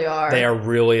of them really are. They are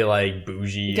really, like,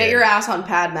 bougie. Get your ass on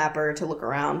PadMapper to look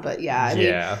around. But I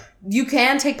mean, you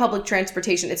can take public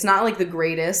transportation. It's not, like, the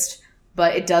greatest,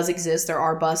 but it does exist. There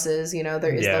are buses, you know,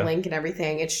 there is the link and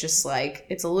everything. It's just, like,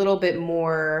 it's a little bit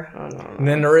more, I don't know. And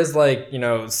then there is, like, you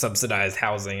know, subsidized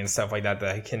housing and stuff like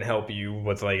that can help you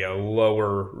with, like, a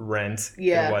lower rent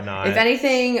and whatnot. If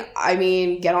anything, I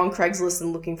mean, get on Craigslist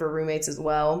and looking for roommates as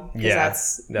well. Yeah,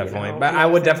 that's definitely. You know, but I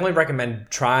would definitely recommend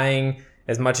trying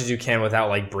as much as you can without,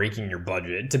 like, breaking your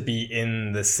budget to be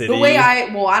in the city. The way I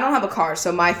don't have a car,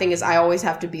 so my thing is I always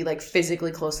have to be, like,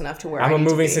 physically close enough to where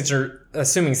since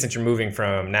you're moving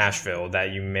from Nashville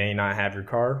that you may not have your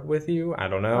car with you. I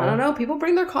don't know. People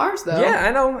bring their cars, though.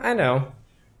 Yeah, I know.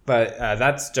 But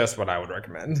that's just what I would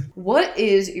recommend. What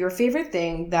is your favorite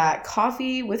thing that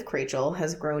Coffee with Crachel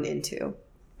has grown into?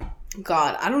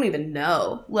 God, I don't even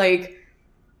know. Like...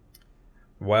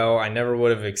 Well, I never would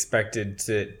have expected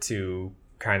to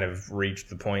kind of reach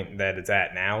the point that it's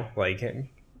at now. Like,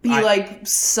 like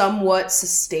somewhat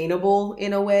sustainable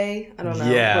in a way. I don't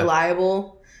know. Yeah.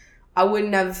 Reliable. I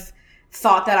wouldn't have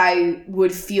thought that I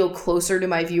would feel closer to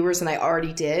my viewers than I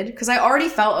already did, because I already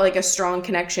felt like a strong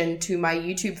connection to my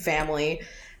YouTube family.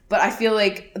 But I feel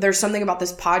like there's something about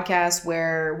this podcast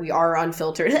where we are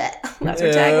unfiltered. That's our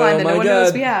tagline that no one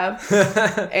knows we have.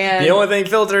 And the only thing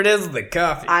filtered is the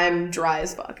coffee. I'm dry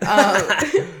as fuck.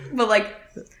 But, like,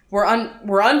 we're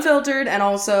unfiltered, and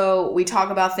also we talk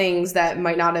about things that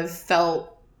might not have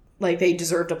felt like they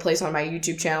deserved a place on my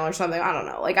YouTube channel or something. I don't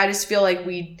know. Like, I just feel like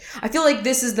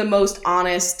this is the most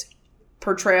honest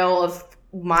portrayal of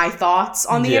my thoughts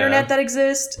on the internet that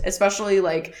exist, especially,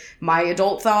 like, my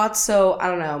adult thoughts. So I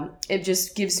don't know, it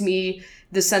just gives me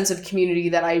the sense of community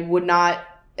that I would not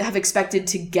have expected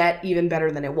to get even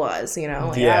better than it was, you know?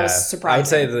 Like, I was surprised. I would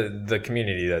say the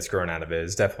community that's grown out of it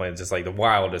is definitely just, like, the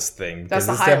wildest thing. That's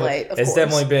the highlight, of course. It's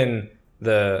definitely been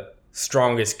the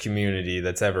strongest community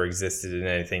that's ever existed in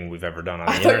anything we've ever done on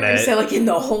the internet. I thought you were going to say, like, in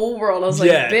the whole world. I was like,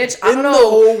 bitch, I don't know. In the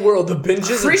whole world, the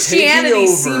binges Christianity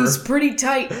seems pretty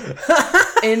tight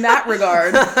in that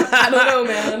regard. I don't know,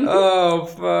 man. Oh,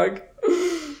 fuck.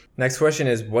 Next question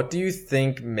is, what do you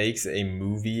think makes a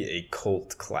movie a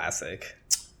cult classic?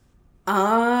 That's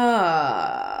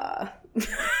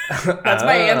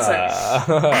my answer.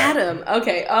 Adam.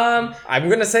 Okay. I'm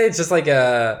going to say it's just like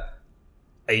a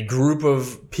group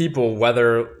of people,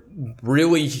 whether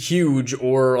really huge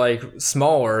or, like,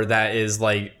 smaller, that is,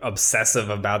 like, obsessive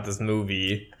about this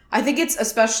movie. I think it's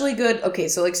especially good. Okay,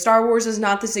 so, like, Star Wars is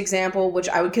not this example, which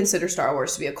I would consider Star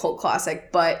Wars to be a cult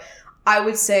classic, but I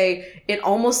would say it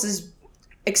almost is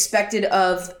expected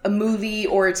of a movie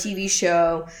or a TV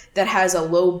show that has a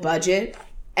low budget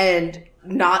and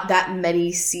not that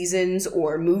many seasons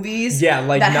or movies. Yeah,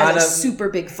 like, that not has a super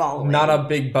big following. Not a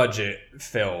big budget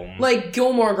film. Like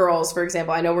Gilmore Girls, for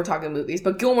example. I know we're talking movies,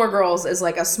 but Gilmore Girls is,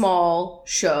 like, a small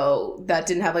show that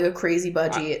didn't have, like, a crazy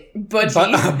budget. Budgie.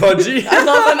 I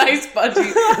love a nice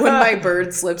budgie when my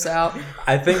bird slips out.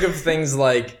 I think of things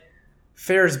like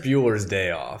Ferris Bueller's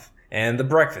Day Off and The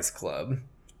Breakfast Club.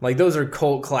 Like, those are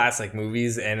cult classic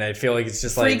movies, and I feel like it's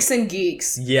just Freaks and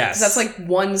Geeks. Yes. That's, like,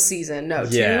 one season. No,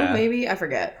 two, maybe? I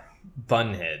forget.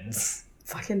 Bunheads.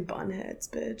 Fucking Bunheads,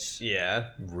 bitch. Yeah.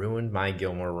 Ruined my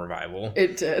Gilmore revival.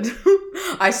 It did.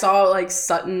 I saw, like,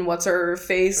 Sutton,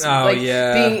 what's-her-face,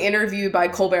 being interviewed by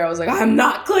Colbert. I was like, I'm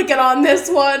not clicking on this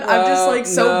one. I'm just, like,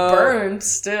 so burned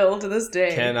still to this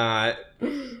day. Cannot.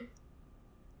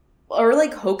 Or,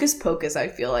 like, Hocus Pocus, I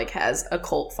feel like, has a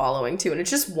cult following, too. And it's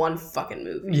just one fucking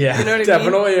movie. Yeah, you know what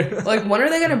definitely. I mean? Like, when are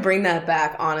they going to bring that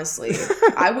back, honestly?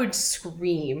 I would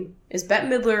scream. Is Bette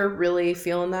Midler really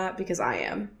feeling that? Because I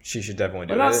am. She should definitely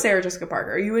do it. What about Sarah Jessica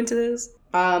Parker? Are you into this?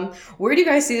 Where do you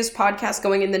guys see this podcast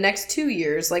going in the next 2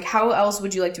 years? Like, how else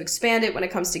would you like to expand it when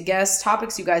it comes to guests,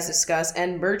 topics you guys discuss,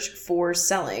 and merch for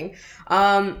selling?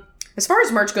 As far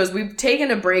as merch goes, we've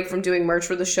taken a break from doing merch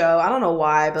for the show. I don't know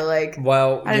why, but like,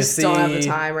 well, I just don't have the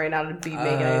time right now to be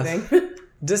making anything.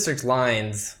 District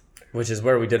Lines, which is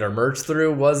where we did our merch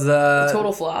through, was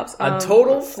total flops. A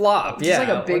total flop. Just like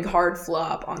a big hard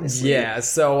flop, honestly. Yeah,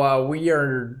 so we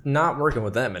are not working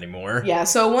with them anymore. Yeah,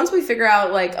 so once we figure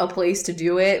out like a place to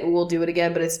do it, we'll do it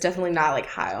again, but it's definitely not like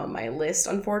high on my list,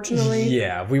 unfortunately.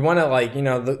 Yeah, we want to like,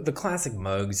 the classic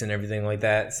mugs and everything like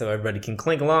that, so everybody can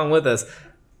clink along with us.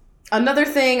 Another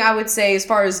thing I would say as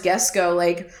far as guests go,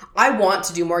 like, I want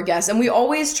to do more guests. And we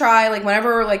always try, like,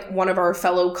 whenever, like, one of our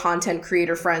fellow content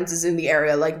creator friends is in the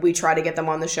area, like, we try to get them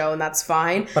on the show, and that's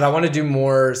fine. But I want to do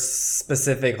more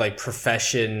specific, like,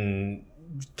 profession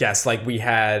guests. Like, we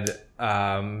had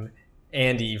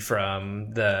Andy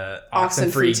from the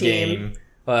Oxenfree game.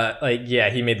 Like, yeah,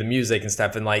 he made the music and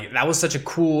stuff. And, like, that was such a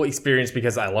cool experience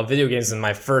because I love video games. And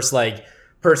my first, like,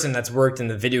 person that's worked in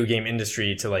the video game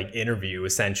industry to like interview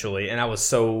essentially, and that was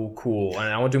so cool,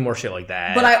 and I want to do more shit like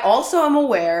that. But I also am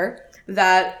aware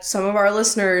that some of our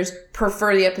listeners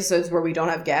prefer the episodes where we don't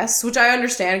have guests, which I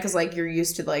understand because like you're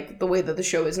used to like the way that the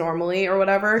show is normally or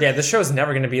whatever. Yeah, the show's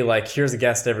never going to be like here's a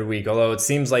guest every week, although it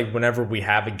seems like whenever we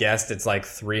have a guest it's like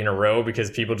 3 in a row because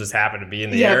people just happen to be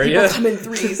in the area. Yeah, people come in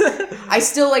threes. I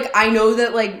still like, I know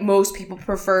that like most people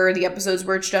prefer the episodes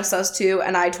where it's just us two,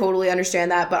 and I totally understand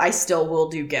that, but I still will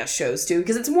do guest shows too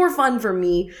because it's more fun for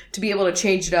me to be able to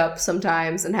change it up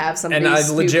sometimes and have something. And I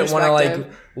legit want to like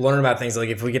learn about things. Like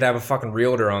if we could have a fucking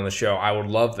realtor on the show, I would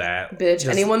love that. Bitch,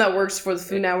 anyone that works for the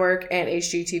Food Network and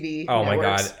HGTV. Oh my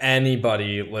networks. God,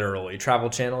 anybody, literally. Travel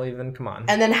Channel even, come on.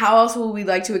 And then how else will we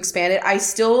like to expand it? I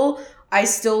still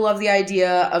love the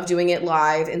idea of doing it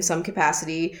live in some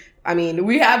capacity. I mean,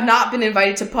 we have not been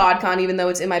invited to PodCon, even though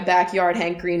it's in my backyard.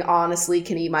 Hank Green honestly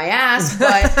can eat my ass,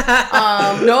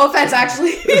 but no offense,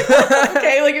 actually.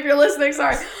 Okay, like if you're listening,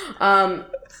 sorry.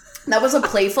 That was a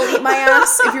playful eat my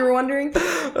ass, if you were wondering.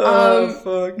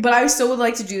 Fuck. But I still would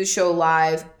like to do the show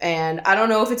live, and I don't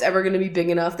know if it's ever going to be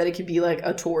big enough that it could be like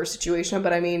a tour situation,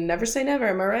 but I mean, never say never,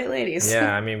 am I right, ladies?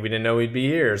 Yeah, I mean, we didn't know we'd be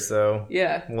here, so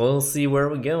yeah. We'll see where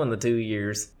we go in the 2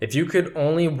 years. If you could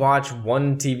only watch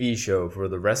one TV show for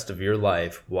the rest of your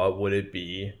life, what would it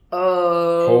be?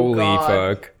 Oh, holy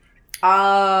God. fuck.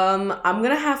 I'm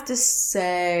gonna have to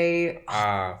say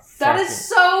that is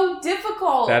so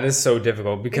difficult. That is so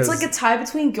difficult because it's like a tie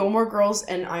between Gilmore Girls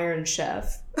and Iron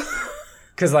Chef.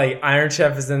 Because like Iron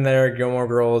Chef is in there, Gilmore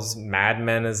Girls, Mad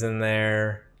Men is in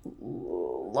there.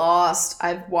 Lost.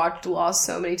 I've watched Lost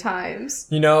so many times.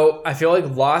 You know, I feel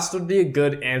like Lost would be a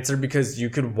good answer because you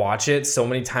could watch it so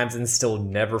many times and still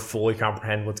never fully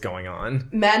comprehend what's going on.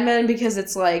 Mad Men because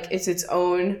it's like it's its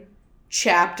own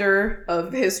chapter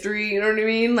of history, you know what I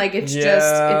mean? Like it's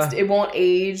just it won't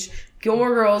age.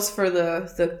 Gilmore Girls for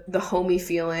the homey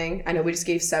feeling. I know we just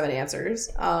gave 7 answers.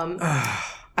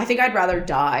 I think I'd rather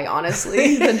die,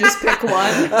 honestly, than just pick one.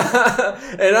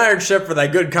 And Iron Chef for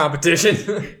that good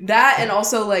competition. That and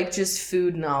also like just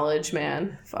food knowledge,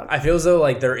 man. Fuck. I feel as though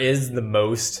like there is the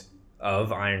most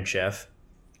of Iron Chef.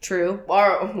 True.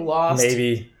 Or Lost.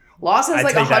 Maybe. Lost has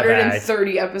like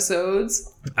 130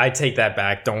 episodes. I take that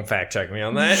back. Don't fact check me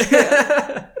on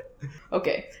that.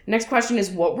 Okay. Next question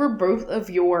is, what were both of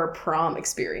your prom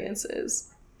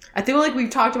experiences? I feel like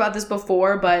we've talked about this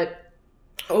before, but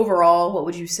overall, what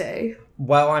would you say?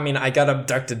 Well, I mean, I got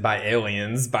abducted by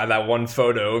aliens by that one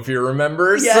photo, if you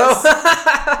remember. Yes. So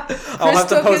I'll have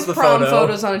to post the prom photo.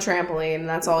 photos on a trampoline, and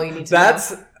that's all you need to know.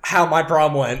 That's how my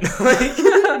prom went.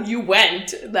 You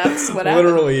went. That's what happened.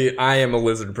 Literally, I am a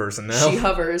lizard person now. She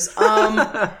hovers.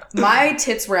 My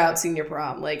tits were out senior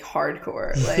prom, like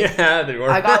hardcore. Like, yeah, they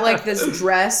were. I got like this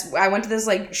dress. I went to this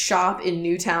like shop in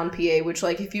Newtown, PA, which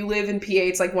like if you live in PA,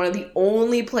 it's like one of the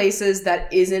only places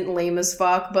that isn't lame as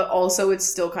fuck, but also it's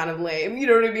still kind of lame. You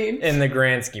know what I mean? In the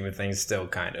grand scheme of things, still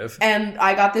kind of. And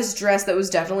I got this dress that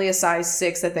was definitely a size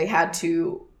 6 that they had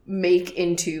to make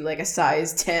into like a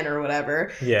size 10 or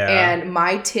whatever. Yeah. And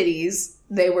my titties,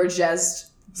 they were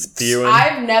just spewing.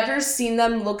 I've never seen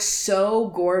them look so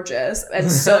gorgeous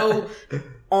and so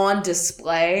on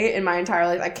display in my entire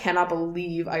life. I cannot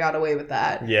believe I got away with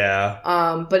that. Yeah.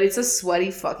 But it's a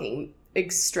sweaty fucking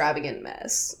extravagant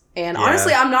mess. And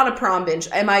honestly, I'm not a prom bitch.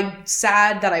 Am I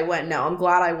sad that I went? No, I'm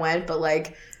glad I went, but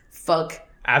like, fuck.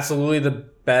 Absolutely the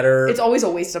better. It's always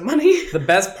a waste of money. The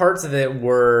best parts of it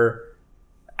were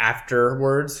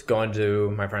afterwards, going to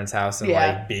my friend's house and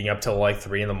like being up till like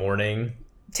 3 a.m.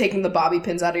 Taking the bobby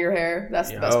pins out of your hair.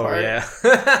 That's the best part.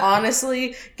 Yeah.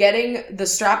 Honestly, getting the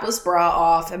strapless bra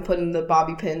off and putting the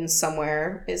bobby pins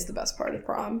somewhere is the best part of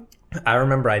prom. I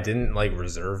remember I didn't like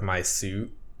reserve my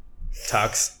suit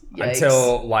tux Yikes.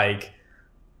 until like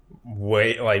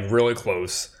really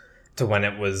close to when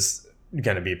it was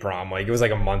gonna be prom. Like, it was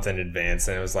like a month in advance,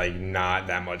 and it was like not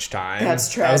that much time. That's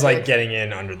tragic. I was like getting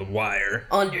in under the wire.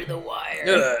 Under the wire.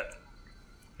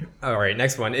 Ugh. All right,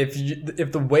 next one. If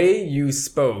the way you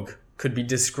spoke could be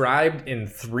described in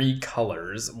 3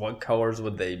 colors, what colors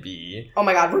would they be? Oh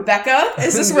my God, Rebecca?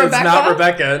 Is this Rebecca? It's not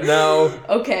Rebecca, no.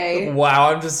 Okay.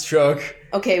 Wow, I'm just shook.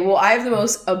 Okay, well, I have the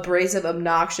most abrasive,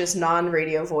 obnoxious,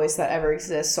 non-radio voice that ever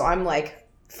exists, so I'm like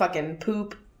fucking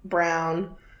poop,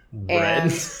 brown, Red.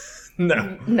 and...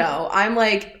 No, I'm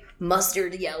like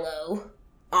mustard yellow,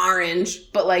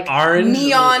 orange, but like orange?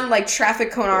 Neon, like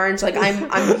traffic cone orange. Like,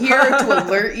 I'm here to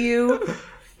alert you.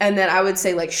 And then I would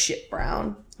say like shit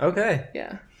brown. Okay.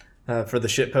 Yeah. For the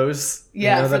shit posts?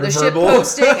 Yeah, for the shit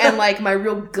posting and like my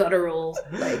real guttural,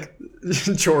 like...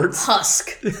 Shorts.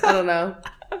 Husk. I don't know.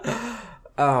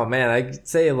 Oh, man, I'd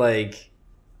say like...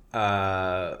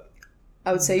 I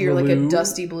would say you're like a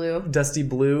dusty blue. Dusty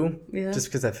blue? Yeah. Just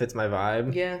because that fits my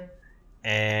vibe. Yeah.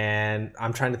 And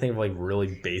I'm trying to think of like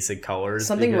really basic colors.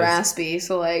 Something raspy,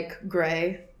 so like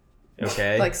gray.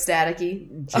 Okay. Like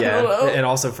staticky. Yeah. And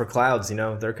also for clouds,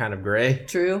 they're kind of gray.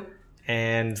 True.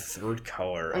 And third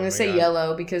color. I'm going to say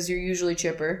yellow because you're usually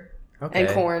chipper. Okay.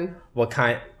 And corn. What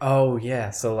kind? Oh,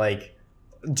 yeah. So like,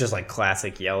 just like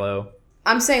classic yellow.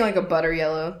 I'm saying like a butter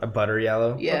yellow. A butter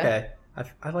yellow? Yeah. Okay.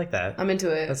 I like that. I'm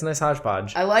into it. That's a nice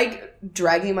hodgepodge. I like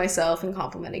dragging myself and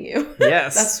complimenting you.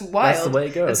 Yes. That's wild. That's the way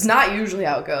it goes. It's not usually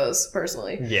how it goes,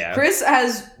 personally. Yeah. Chris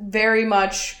has very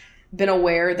much been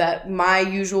aware that my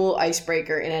usual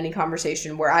icebreaker in any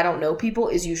conversation where I don't know people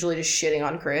is usually just shitting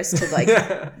on Chris to like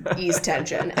ease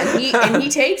tension. And he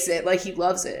takes it. Like, he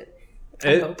loves it.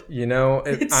 I'm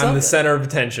the center of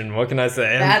attention. What can I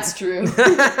say? That's true.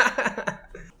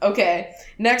 Okay.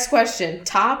 Next question.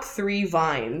 Top 3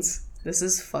 vines. This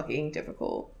is fucking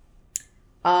difficult.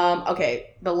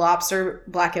 Okay. The lobster,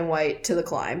 black and white, to the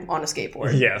climb on a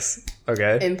skateboard. Yes.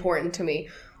 Okay. Important to me.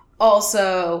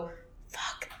 Also,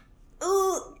 fuck.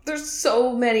 Ugh, there's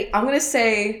so many. I'm going to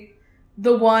say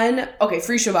the one... Okay,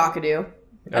 Free Shavakadu.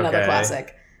 Another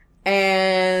classic.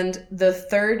 And the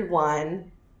third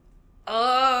one...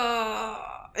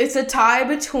 it's a tie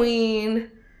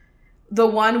between... The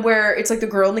one where it's like the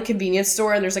girl in the convenience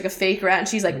store and there's like a fake rat and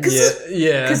she's like,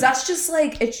 yeah. Because that's just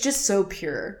like, it's just so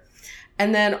pure.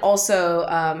 And then also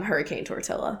Hurricane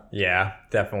Tortilla. Yeah,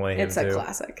 definitely. It's a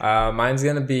classic. Mine's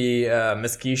going to be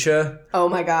Miss Keisha. Oh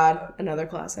my God. Another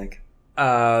classic.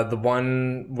 The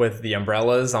one with the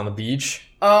umbrellas on the beach.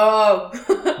 Oh.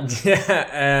 Yeah,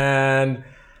 and...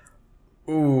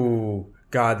 Ooh...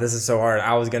 God, this is so hard.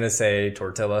 I was going to say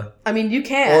Tortilla. I mean, you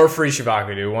can. Or Free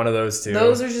Shavakadu, one of those two.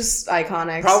 Those are just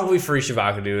iconic. Probably Free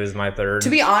Shavakadu is my third. To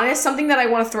be honest, something that I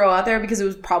want to throw out there, because it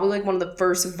was probably like one of the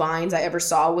first vines I ever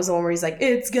saw, was the one where he's like,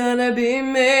 it's gonna be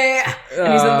me.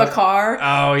 And he's in the car.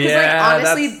 Oh, yeah. Like,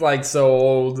 honestly, that's like so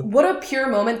old. What a pure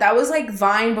moment. That was like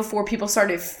Vine before people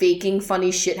started faking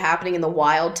funny shit happening in the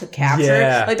wild to capture.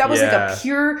 Yeah, like, that was like a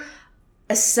pure,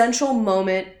 essential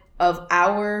moment of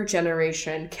our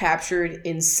generation captured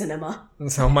in cinema.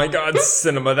 Oh my God,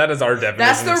 cinema. That is our definition.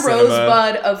 That's the of cinema.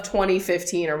 Rosebud of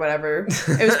 2015 or whatever.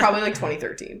 It was probably like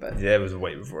 2013, but... Yeah, it was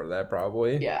way before that,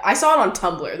 probably. Yeah, I saw it on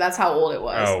Tumblr. That's how old it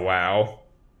was. Oh, wow.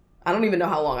 I don't even know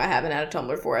how long I haven't had a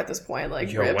Tumblr for at this point.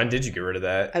 Like, Yo, when did you get rid of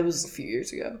that? It was a few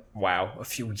years ago. Wow, a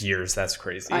few years. That's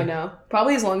crazy. I know.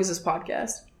 Probably as long as this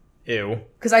podcast. Ew.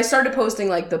 Because I started posting,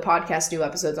 like, the podcast new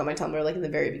episodes on my Tumblr, like, in the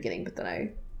very beginning, but then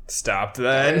I... Stopped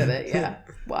then. Got rid of it, yeah.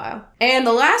 Wow. And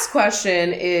the last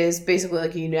question is basically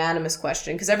like a unanimous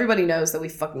question, because everybody knows that we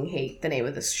fucking hate the name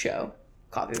of this show,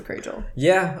 Coffee with Rachel.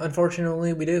 Yeah,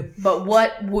 unfortunately we do. But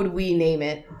what would we name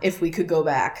it if we could go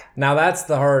back? Now that's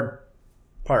the hard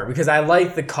part, because I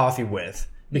like the coffee with,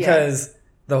 because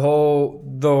the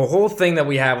whole thing that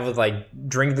we have with like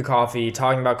drink the coffee,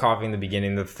 talking about coffee in the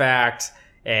beginning, the fact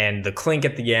and the clink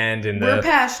at the end, and we're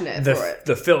passionate for it.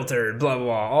 The filter, blah, blah,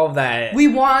 blah, all of that. We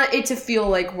want it to feel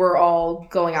like we're all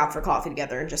going out for coffee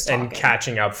together and just talking. And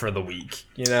catching up for the week,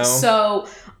 So,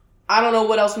 I don't know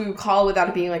what else we would call it without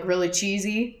it being like really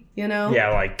cheesy, Yeah,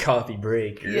 like coffee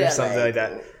break or something like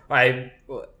that.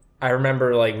 I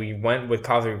remember like we went with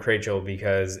Coffee with Rachel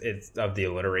because it's of the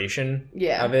alliteration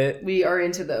of it. We are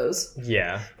into those.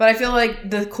 Yeah. But I feel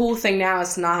like the cool thing now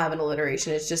is to not have an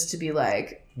alliteration. It's just to be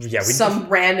like some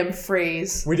random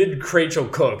phrase. We did Rachel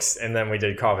Cooks and then we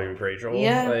did Coffee with Rachel.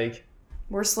 Yeah. Like,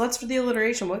 we're sluts for the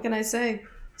alliteration. What can I say?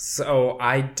 So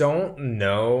I don't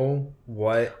know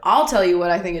what... I'll tell you what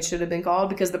I think it should have been called,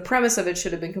 because the premise of it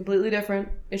should have been completely different.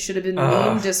 It should have been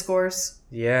meme discourse.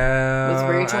 Yeah.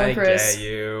 With Rachel and Chris. I get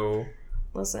you.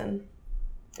 Listen.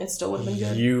 It still would have been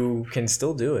good. You can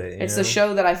still do it. It's the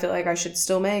show that I feel like I should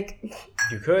still make.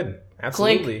 You could.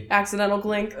 Absolutely. Clink. Accidental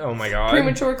clink. Oh my god.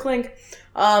 Premature clink.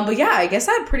 But yeah, I guess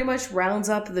that pretty much rounds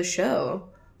up the show.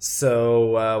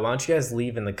 So why don't you guys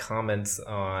leave in the comments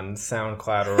on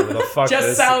SoundCloud or whatever the fuck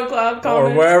Just SoundCloud comments.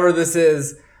 Or wherever this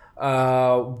is,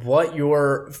 what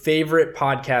your favorite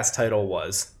podcast title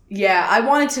was. Yeah, I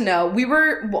wanted to know.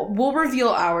 We'll reveal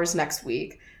ours next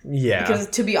week. Yeah. Because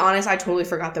to be honest, I totally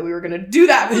forgot that we were going to do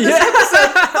that for this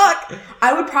episode. Fuck.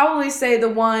 I would probably say the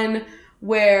one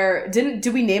where... Did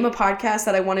we name a podcast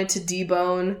that I wanted to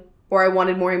debone? Or I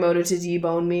wanted Morimoto to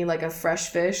debone me like a fresh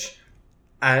fish?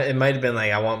 It might have been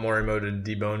like, I want Morimoto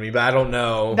to debone me, but I don't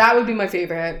know. That would be my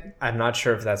favorite. I'm not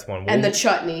sure if that's one. And the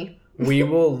chutney. We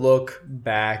will look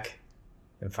back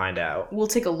and find out. We'll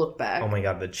take a look back. Oh my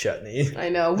god, the chutney. I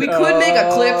know. We could make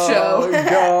a clip show. God.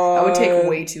 That would take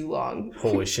way too long.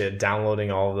 Holy shit,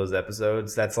 downloading all of those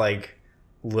episodes, that's like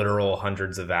literal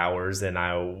hundreds of hours and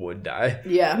I would die.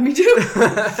 Yeah, me too.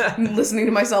 Listening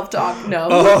to myself talk, no.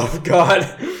 Oh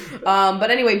god.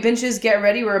 But anyway, benches, get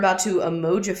ready. We're about to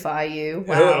emojify you.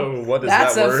 Wow. Oh, what is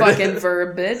That's that a word? fucking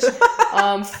verb,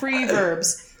 bitch. Free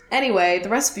verbs. Anyway, the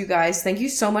rest of you guys, thank you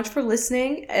so much for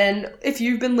listening. And if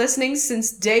you've been listening since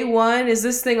day one, is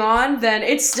this thing on? Then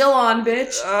it's still on,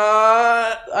 bitch.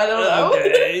 I don't know.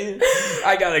 Okay.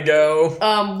 I gotta go.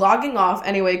 Logging off.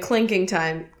 Anyway, clinking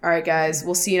time. All right, guys.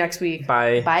 We'll see you next week.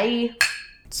 Bye. Bye.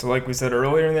 So like we said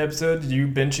earlier in the episode, you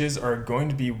benches are going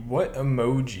to be what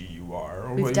emoji you are.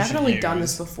 Or We've what definitely you should done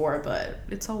use. this before, but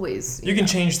it's always... You can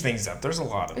change things up. There's a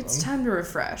lot of It's them. time to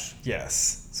refresh.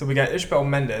 Yes. So we got Ishbel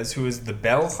Mendez, who is the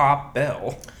bellhop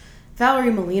bell.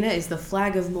 Valerie Molina is the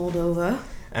flag of Moldova.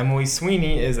 Emily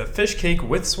Sweeney is a fish cake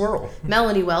with swirl.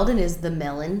 Melanie Weldon is the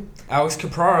melon. Alex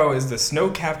Capraro is the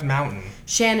snow-capped mountain.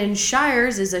 Shannon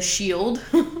Shires is a shield.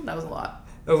 That was a lot.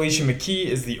 Alicia McKee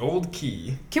is the old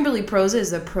key. Kimberly Proza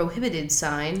is a prohibited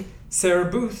sign. Sarah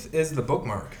Booth is the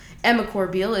bookmark. Emma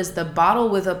Corbeil is the bottle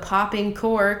with a popping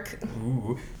cork.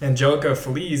 Ooh. Angelica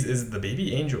Feliz is the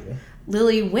baby angel.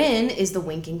 Lily Wynn is the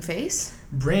winking face.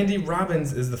 Brandy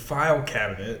Robbins is the file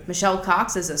cabinet. Michelle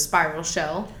Cox is a spiral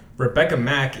shell. Rebecca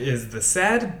Mack is the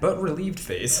sad but relieved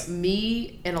face.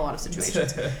 Me in a lot of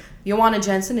situations. Joanna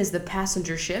Jensen is the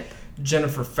passenger ship.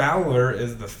 Jennifer Fowler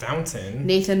is the fountain.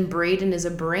 Nathan Braden is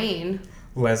a brain.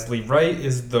 Leslie Wright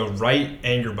is the right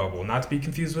anger bubble, not to be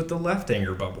confused with the left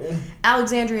anger bubble.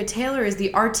 Alexandria Taylor is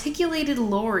the articulated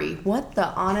Lori. What the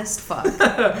honest fuck?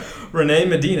 Renee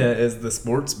Medina is the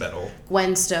sports medal.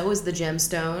 Gwen Stowe is the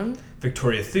gemstone.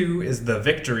 Victoria Thu is the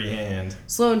victory hand.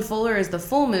 Sloan Fuller is the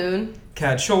full moon.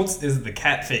 Kat Schultz is the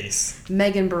cat face.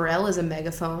 Megan Burrell is a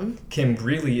megaphone. Kim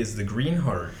Greeley is the green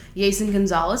heart. Jason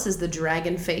Gonzalez is the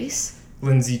dragon face.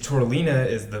 Lindsay Torlina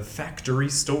is the factory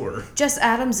store. Jess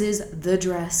Adams is the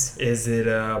dress. Is it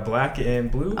black and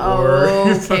blue?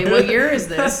 Oh, okay. What year is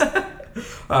this?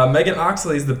 Megan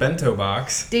Oxley is the bento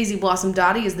box. Daisy Blossom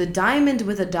Dottie is the diamond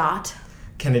with a dot.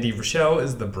 Kennedy Rochelle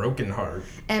is the broken heart.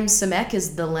 M. Samek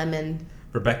is the lemon.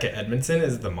 Rebecca Edmondson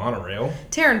is the monorail.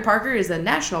 Taryn Parker is the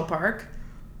national park.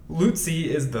 Lutzi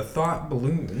is the thought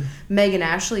balloon. Megan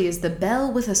Ashley is the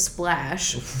bell with a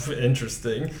splash.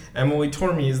 Interesting. Emily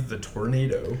Tormey is the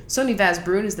tornado. Sony Vaz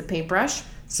Bruin is the paintbrush.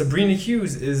 Sabrina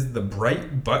Hughes is the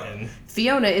bright button.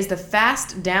 Fiona is the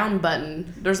fast down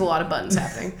button. There's a lot of buttons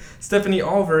happening. Stephanie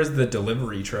Oliver is the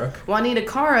delivery truck. Juanita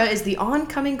Cara is the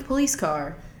oncoming police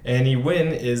car. Annie Wynn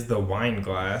is the wine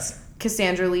glass.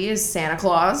 Cassandra Lee is Santa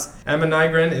Claus. Emma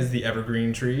Nygren is the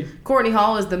evergreen tree. Courtney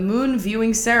Hall is the moon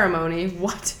viewing ceremony.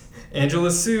 What?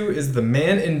 Angela Sue is the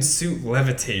man in suit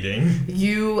levitating.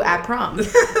 You at prom.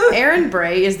 Aaron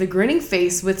Bray is the grinning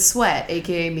face with sweat,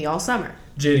 aka me all summer.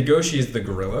 Jada Goshi is the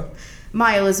gorilla.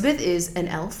 Maya Elizabeth is an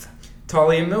elf.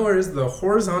 Talia Miller is the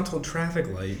horizontal traffic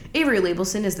light. Avery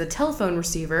Labelson is the telephone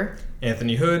receiver.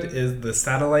 Anthony Hood is the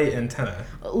satellite antenna.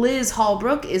 Liz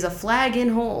Hallbrook is a flag in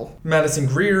hole. Madison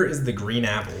Greer is the green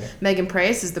apple. Megan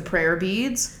Price is the prayer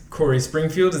beads. Corey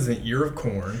Springfield is an ear of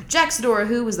corn. Jack Sedora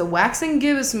Who is the waxing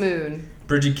gibbous moon.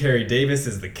 Bridget Carey Davis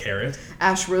is the carrot.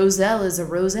 Ash Roselle is a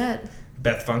rosette.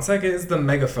 Beth Fonseca is the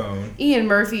megaphone. Ian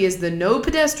Murphy is the no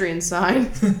pedestrian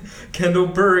sign. Kendall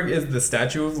Berg is the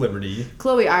Statue of Liberty.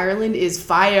 Chloe Ireland is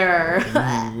fire.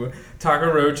 Ooh.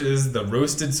 Taco Roach is the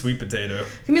roasted sweet potato.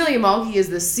 Camellia Malky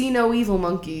is the see no evil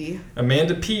monkey.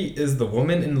 Amanda Pete is the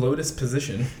woman in lotus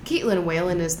position. Caitlin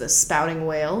Whalen is the spouting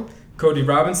whale. Cody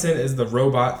Robinson is the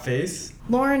robot face.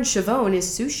 Lauren Chavone is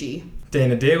sushi.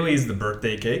 Dana Daly is the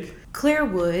birthday cake. Claire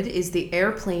Wood is the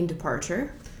airplane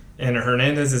departure. Anna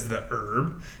Hernandez is the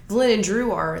herb. Vlyn and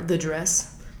Drew are the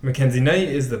dress. Mackenzie Knight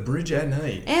is the bridge at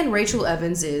night. And Rachel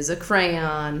Evans is a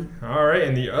crayon. All right,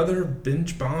 and the other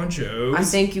bench bonchos. I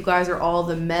think you guys are all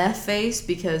the meh face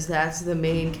because that's the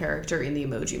main character in the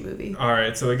Emoji Movie. All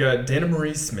right, so we got Dana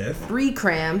Marie Smith, Bree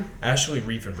Cram, Ashley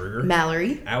Riefenberger,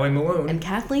 Mallory, Allie Malone, and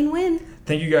Kathleen Wynn.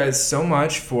 Thank you guys so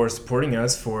much for supporting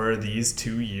us for these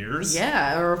 2 years.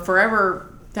 Yeah, or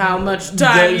forever how much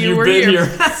time you were here.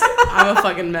 I'm a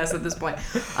fucking mess at this point.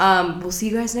 We'll see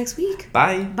you guys next week.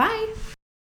 Bye. Bye.